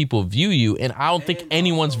how people view you, and I don't think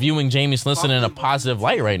anyone's viewing Jameis Winston in a positive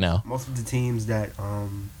light right now. Most of the teams that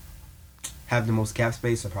have the most cap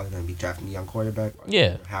space are probably going to be drafting a young quarterback.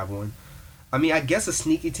 Yeah, have one. I mean, I guess a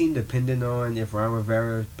sneaky team, depending on if Ron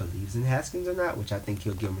Rivera believes in Haskins or not, which I think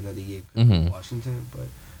he'll give him another year in Washington. But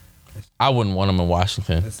I wouldn't want him in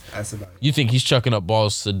Washington. That's about it. You think he's chucking up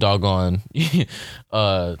balls to doggone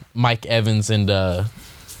Mike Evans and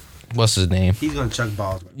what's his name? He's gonna chuck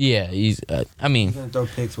balls. Right? Yeah, he's. I mean, he's gonna throw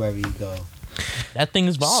picks wherever he go. That thing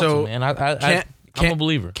is volatile, man. I'm a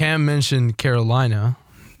believer. Cam mentioned Carolina.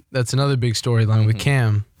 That's another big storyline with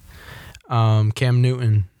Cam. Cam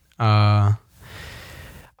Newton.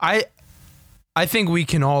 I think we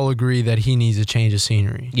can all agree that he needs a change of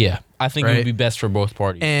scenery. Yeah, I think it would be best for both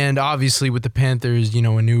parties. And obviously with the Panthers, a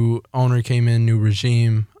new owner came in, new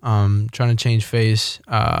regime, trying to change face,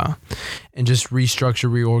 and just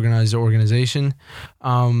restructure, reorganize the organization.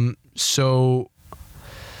 So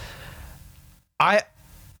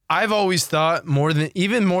I've always thought more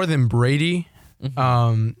than Brady.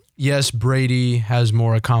 Yes, Brady has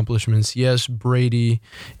more accomplishments. Yes, Brady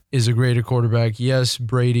is a greater quarterback. Yes,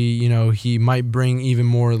 Brady, he might bring even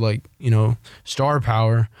more star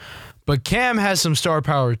power. But Cam has some star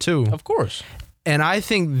power too. Of course. And I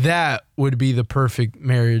think that would be the perfect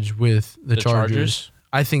marriage with the Chargers.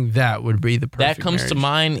 I think that would be the perfect marriage. That comes to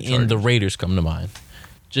mind and the Raiders come to mind.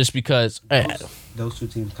 Just because those two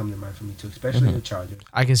teams come to mind for me too, especially the Chargers.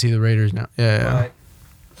 I can see the Raiders now. Yeah. But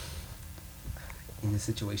in the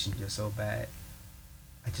situation just so bad,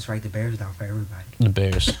 I just write the Bears down for everybody. The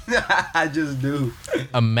Bears. I just do.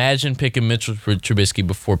 Imagine picking Mitchell Trubisky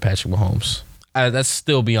before Patrick Mahomes. That's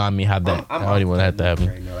still beyond me how anyone had to happen.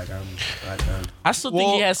 Right now, I still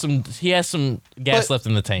think he has some gas left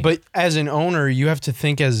in the tank. But as an owner, you have to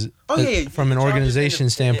think from an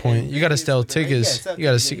organization standpoint. You got to sell tickets. You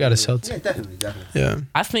got to sell tickets. Yeah, definitely. Yeah.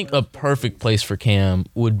 I think a perfect place for Cam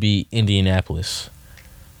would be Indianapolis.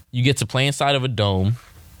 You get to play inside of a dome,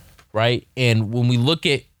 right? And when we look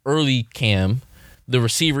at early Cam, the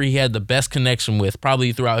receiver he had the best connection with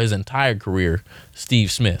probably throughout his entire career,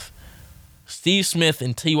 Steve Smith. Steve Smith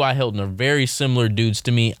and T.Y. Hilton are very similar dudes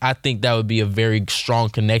to me. I think that would be a very strong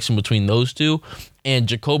connection between those two. And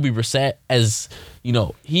Jacoby Brissett, as you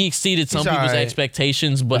know, he exceeded some people's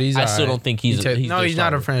expectations, but I still don't think he's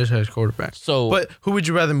not a franchise quarterback. So, but who would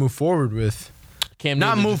you rather move forward with? Cam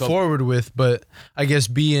not Newton, move forward with, but I guess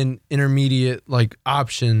be an intermediate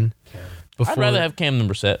option. I'd rather have Cam than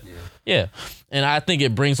Brissett. Yeah, and I think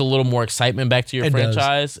it brings a little more excitement back to your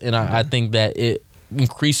franchise, and I think that it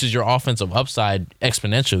increases your offensive upside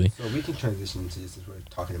exponentially. So we can transition into this as we're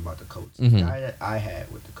talking about the Colts. The guy that I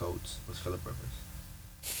had with the Colts was Phillip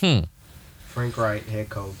Rivers. Frank Wright, head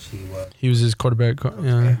coach. He was his quarterback.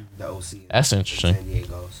 The OC. That's interesting. San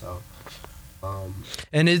Diego. So.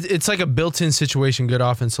 And it's like a built-in situation. Good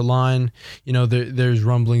offensive line. There's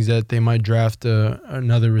rumblings that they might draft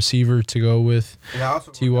another receiver to go with and I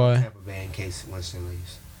also Ty. Tampa Bay in case Winston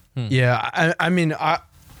leaves. Yeah, I mean,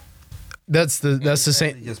 that's the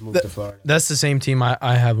same. Just moved to Florida. That's the same team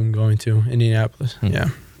I have him going to, Indianapolis. Yeah.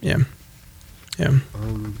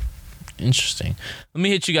 Interesting. Let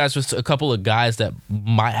me hit you guys with a couple of guys that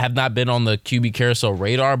might have not been on the QB carousel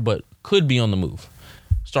radar, but could be on the move.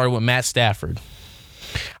 Starting with Matt Stafford.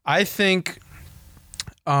 I think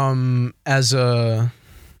as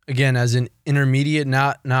an intermediate,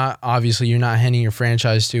 not obviously you're not handing your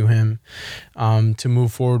franchise to him to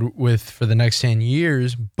move forward with for the next 10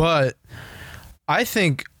 years, but I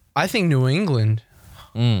think New England,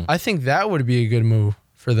 I think that would be a good move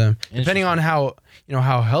for them, depending on how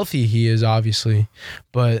healthy he is, obviously.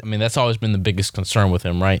 But I mean, that's always been the biggest concern with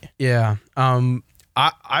him, right? Yeah.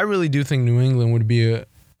 I really do think New England would be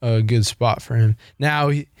a good spot for him. Now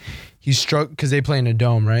he struck because they play in a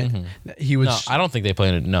dome, right? He would. No, I don't think they play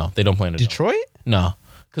in it. No, they don't play in a Detroit? Dome. No,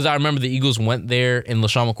 because I remember the Eagles went there and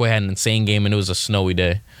LaShawn McCoy had an insane game and it was a snowy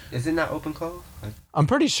day. Is it not open close? I'm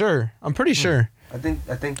pretty sure. I think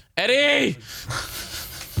Eddie.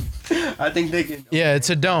 I think they can. Yeah, it's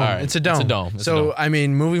a dome. Right. It's a dome. It's a dome. I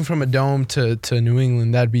mean, moving from a dome to New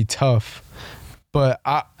England, that'd be tough. But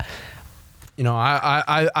I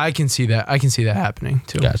can see that. I can see that happening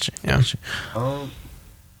too. Gotcha. Yeah. Gotcha.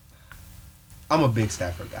 I'm a big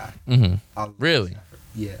Stafford guy. Really? Stafford.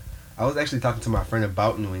 Yeah. I was actually talking to my friend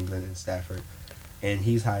about New England and Stafford, and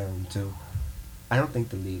he's high on him too. I don't think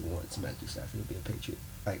the league wants Matthew Stafford to be a Patriot.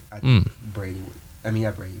 I think Brady would. I mean,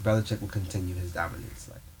 not Brady. Belichick will continue his dominance.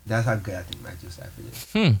 That's how good I think Matthew Stafford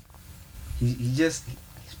is. He's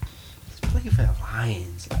playing for the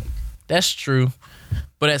Lions. That's true.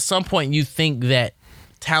 But at some point, you think that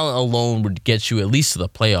talent alone would get you at least to the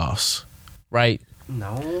playoffs, right?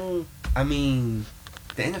 No. I mean,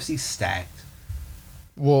 the NFC's stacked.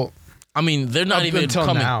 Well, I mean, they're not even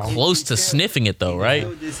coming close to sniffing it, though, right?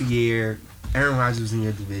 This year, Aaron Rodgers was in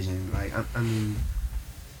your division. I mean,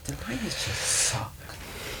 the Lions just suck.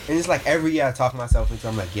 And it's like every year I talk myself into,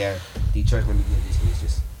 I'm like, yeah, Detroit's going to be good this year. It's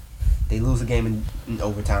just, they lose a game in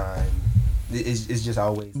overtime. It's just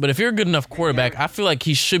always. But if you're a good enough quarterback, I feel like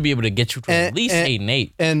he should be able to get you to at least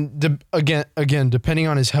 8-8. And again, depending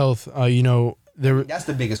on his health, that's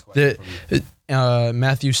the biggest question for me.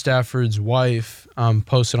 Matthew Stafford's wife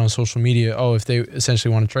posted on social media, if they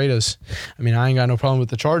essentially want to trade us, I mean, I ain't got no problem with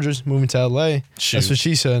the Chargers moving to LA. Shoot. That's what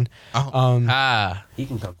she said. He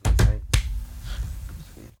can come to the Saints.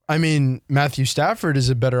 I mean, Matthew Stafford is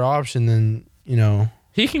a better option than,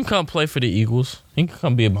 He can come play for the Eagles. He can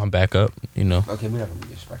come be my backup, Okay, we're not going to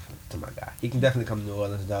be disrespectful to my guy. He can definitely come to New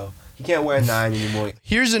Orleans, though. He can't wear a 9 anymore.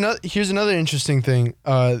 Here's another interesting thing.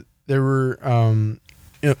 There were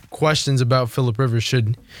questions about Phillip Rivers.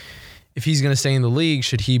 If he's going to stay in the league,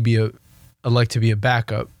 should he be elect to be a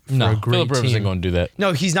backup for a great Phillip Rivers team? ain't going to do that.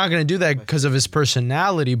 No, he's not going to do that because of his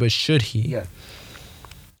personality, but should he? Yeah.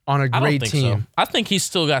 On a great team. So. I think he's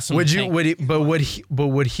still got some. Would he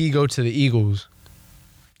go to the Eagles?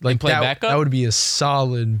 Play backup? That would be a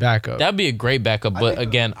solid backup. That'd be a great backup, but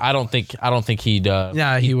again, I don't think he'd.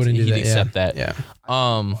 He wouldn't do that. He'd accept that. Yeah.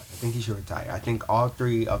 I think he should retire. I think all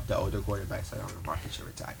three of the older quarterbacks that are on the market should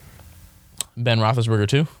retire. Ben Roethlisberger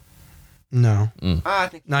too? No. I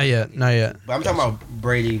think not yet. But I'm talking about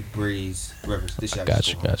Brady, Breeze, Rivers.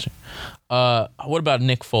 Gotcha. What about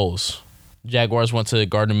Nick Foles? Jaguars went to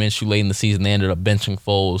Gardner Minshew late in the season. They ended up benching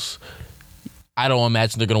Foles. I don't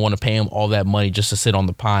imagine they're going to want to pay him all that money just to sit on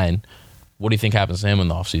the pine. What do you think happens to him in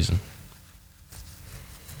the offseason?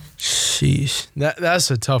 Sheesh. That's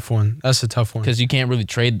a tough one. Because you can't really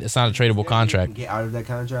trade. It's not a tradable contract. Get out of that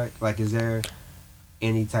contract? Is there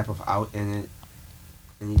any type of out in it?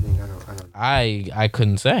 Anything? I don't know. I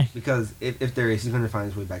couldn't say. Because if there is, he's going to find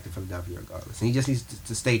his way back to Philadelphia regardless. And he just needs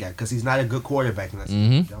to stay there because he's not a good quarterback unless he's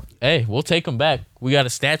in Philadelphia. Hey, we'll take him back. We got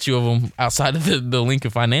a statue of him outside of the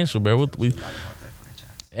Lincoln Financial, bro.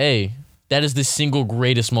 Hey, that is the single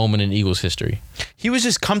greatest moment in Eagles history. He was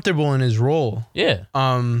just comfortable in his role. Yeah.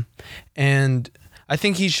 And I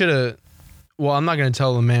think he should have. Well, I'm not going to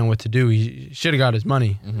tell the man what to do. He should have got his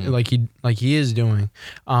money, like he is doing.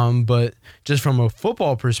 But just from a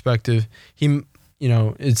football perspective,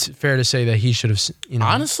 it's fair to say that he should have.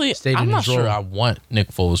 Honestly, I'm not sure I want Nick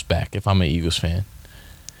Foles back if I'm an Eagles fan,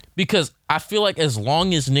 because I feel like as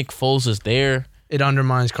long as Nick Foles is there, it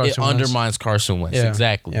undermines Carson Wentz. Yeah.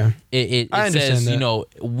 Exactly. Yeah. It says,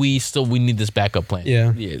 that. we need this backup plan.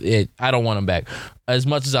 Yeah. I don't want him back. As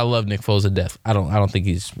much as I love Nick Foles to death, I don't think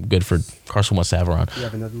he's good for Carson Wentz to have around. You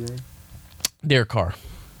have another name? Derek Carr.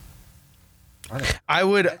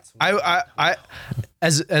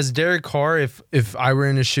 As Derek Carr, if I were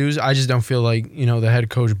in his shoes, I just don't feel like, the head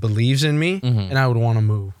coach believes in me, and I would want to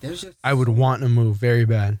move. I would want to move very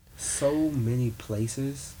bad. So many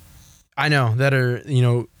places. I know that are,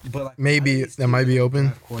 but like, maybe that might be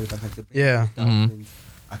open. Yeah. Mm-hmm.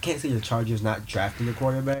 I can't say the Chargers not drafting a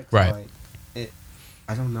quarterback. So right.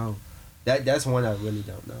 I don't know. That's one I really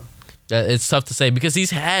don't know. It's tough to say because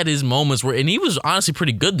he's had his moments and he was honestly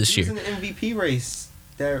pretty good this year. He was in the MVP race.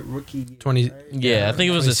 That rookie year, 20. Right? Yeah, I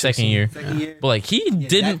think it was the second year. But like he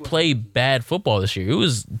didn't play bad football this year. It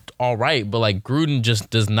was all right, but like Gruden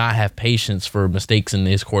just does not have patience for mistakes in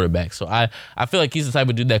his quarterback. So I feel like he's the type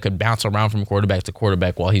of dude that could bounce around from quarterback to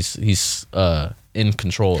quarterback while he's in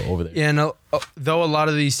control over there. Yeah, and though a lot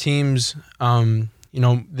of these teams,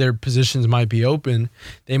 their positions might be open,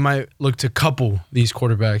 they might look to couple these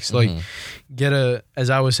quarterbacks. Like get as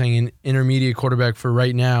I was saying, an intermediate quarterback for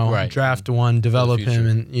right now, draft one, develop him,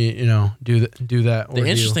 and do that. The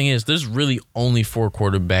interesting is there's really only 4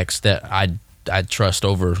 quarterbacks that I trust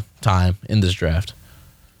over time in this draft.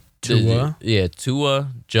 Tua? Yeah, Tua,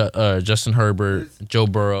 Justin Herbert, Joe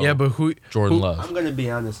Burrow. Yeah, but Jordan Love. I'm gonna be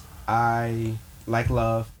honest. I like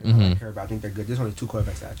Love and I like Herbert. I think they're good. There's only 2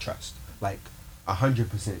 quarterbacks that I trust. Like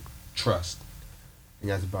 100% trust, and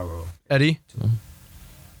that's Burrow. Eddie?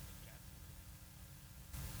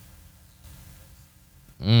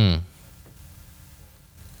 And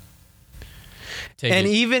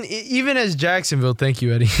even as Jacksonville, thank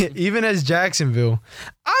you, Eddie. Even as Jacksonville,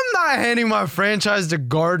 I'm not handing my franchise to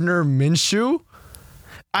Gardner Minshew.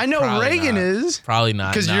 I know Probably Reagan not. is Probably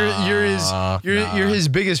not because you're his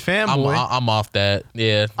biggest fanboy. I'm off that.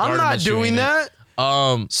 Yeah, I'm not doing that.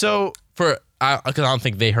 So because I don't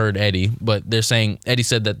think they heard Eddie, but they're saying Eddie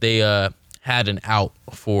said that they had an out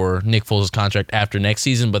for Nick Foles' contract after next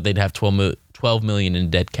season, but they'd have $12 million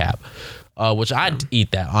in dead cap, which I'd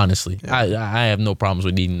eat that, honestly. Yeah. I have no problems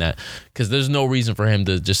with eating that because there's no reason for him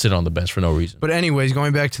to just sit on the bench for no reason. But anyways,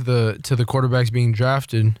 going back to the quarterbacks being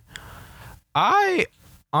drafted, I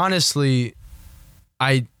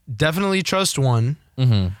definitely trust one.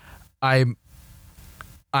 I'm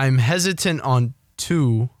hesitant on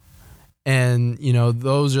 2. And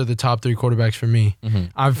those are the top 3 quarterbacks for me.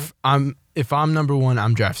 If I'm number 1,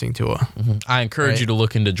 I'm drafting Tua. I encourage you to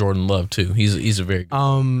look into Jordan Love too. He's a very good.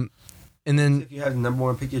 And then if you have the number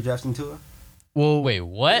 1 pick, you're drafting Tua. Well, wait,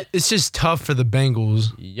 what? It's just tough for the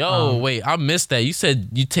Bengals. Wait, I missed that. You said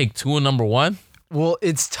you take Tua number 1. Well,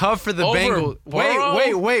 it's tough for the Bengals. Wait.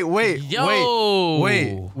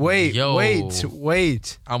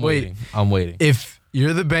 I'm waiting. If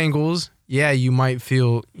you're the Bengals, yeah, you might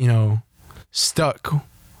feel stuck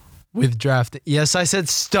with drafting. Yes, I said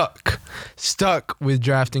stuck with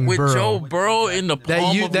drafting with Burrow. Joe Burrow in the palm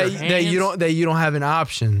of your hands? That you don't have an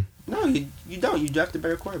option. No, you don't. You draft a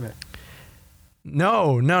better quarterback.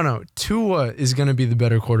 No. Tua is gonna be the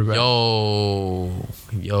better quarterback. Yo.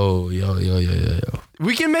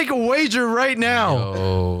 We can make a wager right now.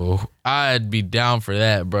 Yo, I'd be down for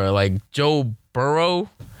that, bro. Like Joe Burrow,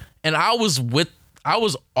 and I was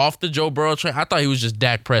off the Joe Burrow train. I thought he was just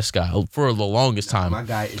Dak Prescott for the longest time. My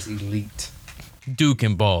guy is elite. Duke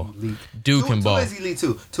and ball. Duke and ball. Tua is elite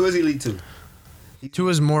too. Tua's elite too.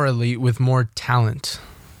 Tua's more elite with more talent.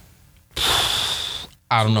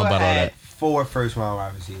 I don't know about all that. 4 first-round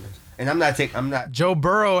wide receivers, and I'm not. Joe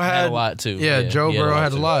Burrow had a lot too. Yeah, Joe Burrow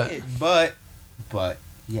had a lot. But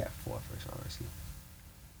yeah, 4 first-round receivers.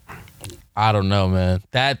 I don't know, man.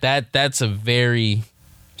 That's a very.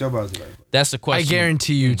 Joe Burrow's the better. That's the question. I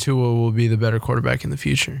guarantee you, Tua will be the better quarterback in the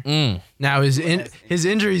future. Now his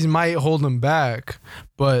injuries might hold him back,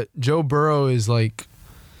 but Joe Burrow is like,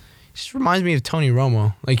 just reminds me of Tony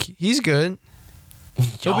Romo. Like he's good.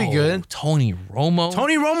 He'll be good. Tony Romo.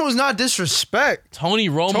 Tony Romo's not disrespect. Tony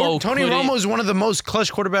Romo. Tony Romo is one of the most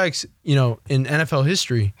clutch quarterbacks, in NFL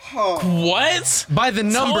history. What? By the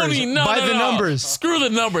numbers. Numbers. Screw the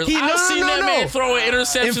numbers. I've seen that man throw an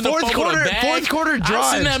interception in fourth quarter drives.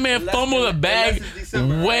 I've seen that man fumble the bag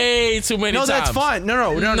way too many times. No, that's fine.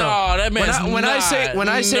 No. No, that man's when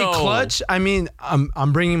I say clutch, I mean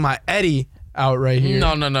I'm bringing my Eddie out right here. No.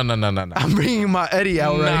 I'm bringing my Eddie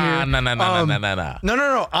out right here.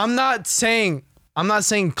 No. I'm not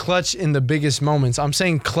saying clutch in the biggest moments. I'm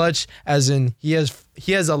saying clutch as in he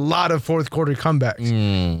has a lot of fourth quarter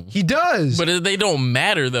comebacks. He does. But they don't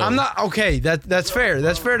matter though. I'm not okay. That's fair.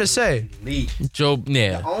 That's fair to say. Joe,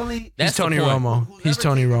 yeah. He's Tony Romo. He's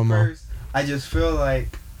Tony Romo. I just feel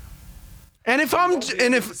like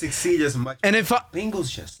succeed as much. And if Bengals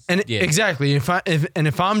just exactly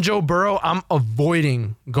if I'm Joe Burrow, I'm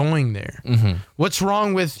avoiding going there. Mm-hmm. What's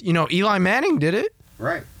wrong with Eli Manning did it?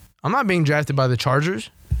 Right. I'm not being drafted by the Chargers.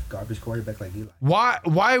 Garbage quarterback like Eli.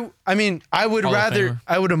 Why? I mean, I would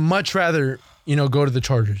much rather go to the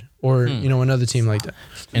Chargers or another team like that.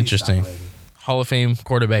 Interesting. Hall of Fame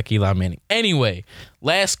quarterback Eli Manning. Anyway,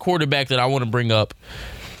 last quarterback that I want to bring up.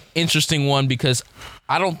 Interesting one because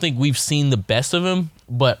I don't think we've seen the best of him,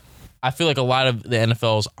 but I feel like a lot of the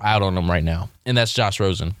NFL's out on him right now, and that's Josh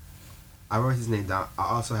Rosen. I wrote his name down. I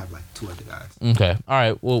also have like 2 other guys. Okay, all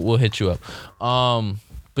right, we'll hit you up.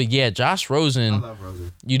 But yeah, Josh Rosen. I love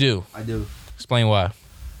Rosen. You do? I do. Explain why.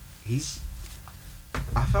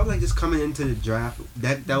 I felt like just coming into the draft,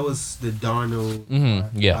 that was the Darnold.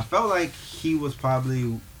 Mm-hmm, yeah. I felt like he was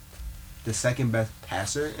probably the second best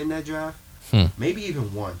passer in that draft. Maybe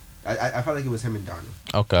even one. I felt like it was him and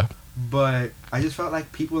Darnold. Okay. But I just felt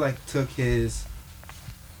like people took his.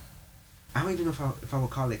 I don't even know if I would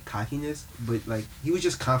call it cockiness, but he was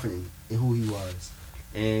just confident in who he was,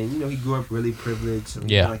 and he grew up really privileged. So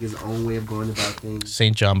he had his own way of going about things.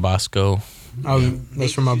 St. John Bosco.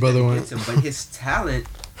 That's where my brother went. But his talent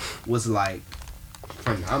was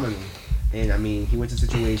phenomenal. And I mean, he went to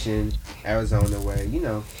situation Arizona where I don't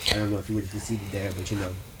know if he would have succeeded there, but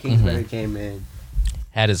Kingsbury came in,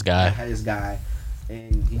 had his guy,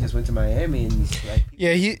 and he just went to Miami and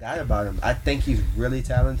he forgot about him. I think he's really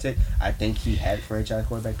talented. I think he had franchise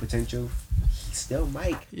quarterback potential. He still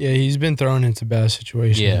might. Yeah, he's been thrown into bad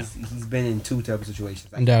situations. Yeah, he's been in 2 terrible situations.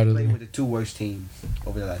 Undoubtedly, he played with the 2 worst teams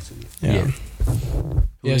over the last 2 years.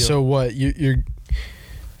 Yeah. So what you're?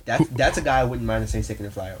 That's a guy I wouldn't mind the Saints taking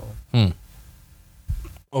a flyer on.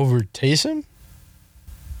 Over Taysom?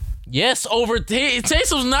 Yes, over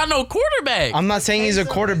Taysom's not no quarterback. I'm not saying he's a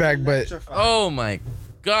quarterback, but oh my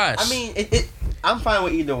gosh. I mean, I'm fine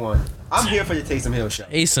with either one. I'm here for the Taysom Hill show.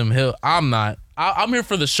 Taysom Hill, I'm not. I'm here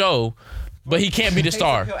for the show, but he can't be the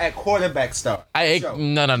star. Hill at quarterback star.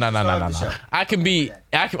 No.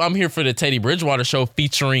 I'm here for the Teddy Bridgewater show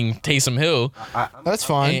featuring Taysom Hill. That's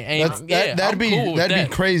fine. That'd be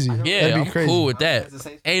crazy. Yeah, that'd be crazy. I'm cool with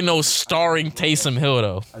that. Ain't no starring Taysom Hill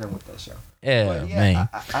though. I don't want that show. Yeah, man.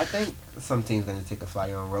 I think some team's gonna take a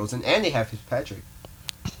flyer on Rosen, and they have Fitzpatrick.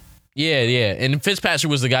 Yeah, and Fitzpatrick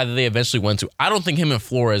was the guy that they eventually went to. I don't think him and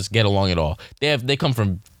Flores get along at all. They come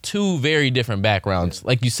from 2 very different backgrounds,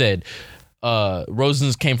 like you said.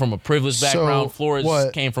 Rosen's came from a privileged background.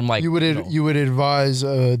 Flores came from you would advise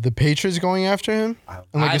the Patriots going after him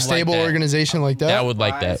and a stable organization like that. I would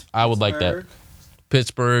like that. I would like that.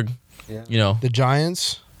 Pittsburgh, the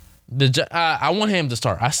Giants. I want him to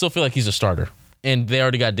start. I still feel like he's a starter, and they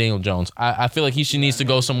already got Daniel Jones. I feel like he needs to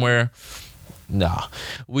go somewhere. Nah,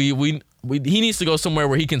 he needs to go somewhere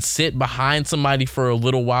where he can sit behind somebody for a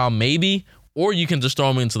little while, maybe. Or you can just throw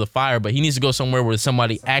him into the fire, but he needs to go somewhere where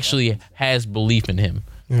somebody actually has belief in him.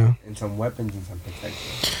 Yeah. And some weapons and some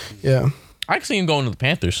protection. Yeah. I can see him going to the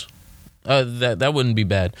Panthers. That wouldn't be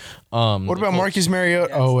bad. What about Marcus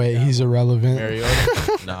Mariota? Oh, wait, he's irrelevant.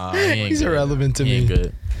 Mariota? Nah, he's irrelevant to me. He ain't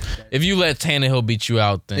good. If you let Tannehill beat you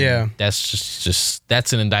out, then that's just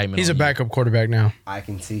that's an indictment. He's a backup quarterback now. I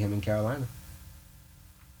can see him in Carolina.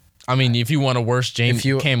 I mean, if you want a worse Cam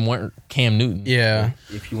Newton. Yeah.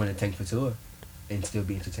 If you want to tank for Tua and still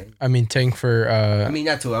be entertaining. I mean, tank for...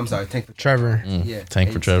 not Tua, I'm sorry. Tank for Trevor. Yeah.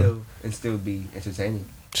 Tank for Trevor. And still be entertaining.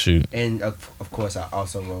 Shoot. And, of course, I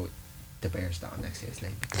also wrote the Bears down next to his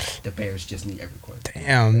name. The Bears just need every quarter.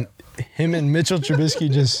 Damn. Him and Mitchell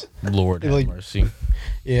Trubisky just... Lord have mercy.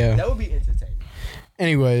 Yeah. That would be entertaining.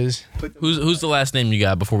 Anyways. Who's the last name you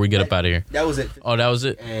got before we get up out of here? That was it. Oh, that was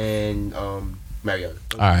it? And Mariota.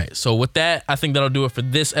 All right. So with that, I think that'll do it for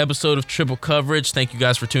this episode of Triple Coverage. Thank you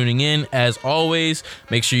guys for tuning in. As always,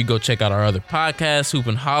 make sure you go check out our other podcasts, Hoop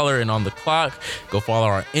and Holler and On the Clock. Go follow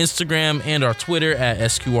our Instagram and our Twitter at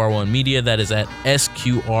SQR1 Media. That is at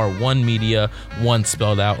SQR1 Media, 1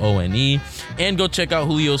 spelled out ONE. And go check out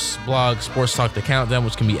Julio's blog, Sports Talk The Countdown,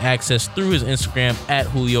 which can be accessed through his Instagram at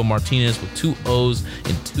Julio Martinez with 2 O's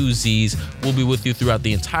and 2 Z's. We'll be with you throughout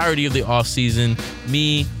the entirety of the offseason.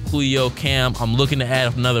 Me, Julio, Kam. I'm looking to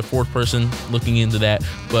add another 4th person looking into that.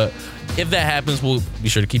 But if that happens, we'll be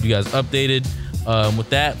sure to keep you guys updated. With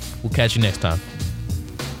that, we'll catch you next time.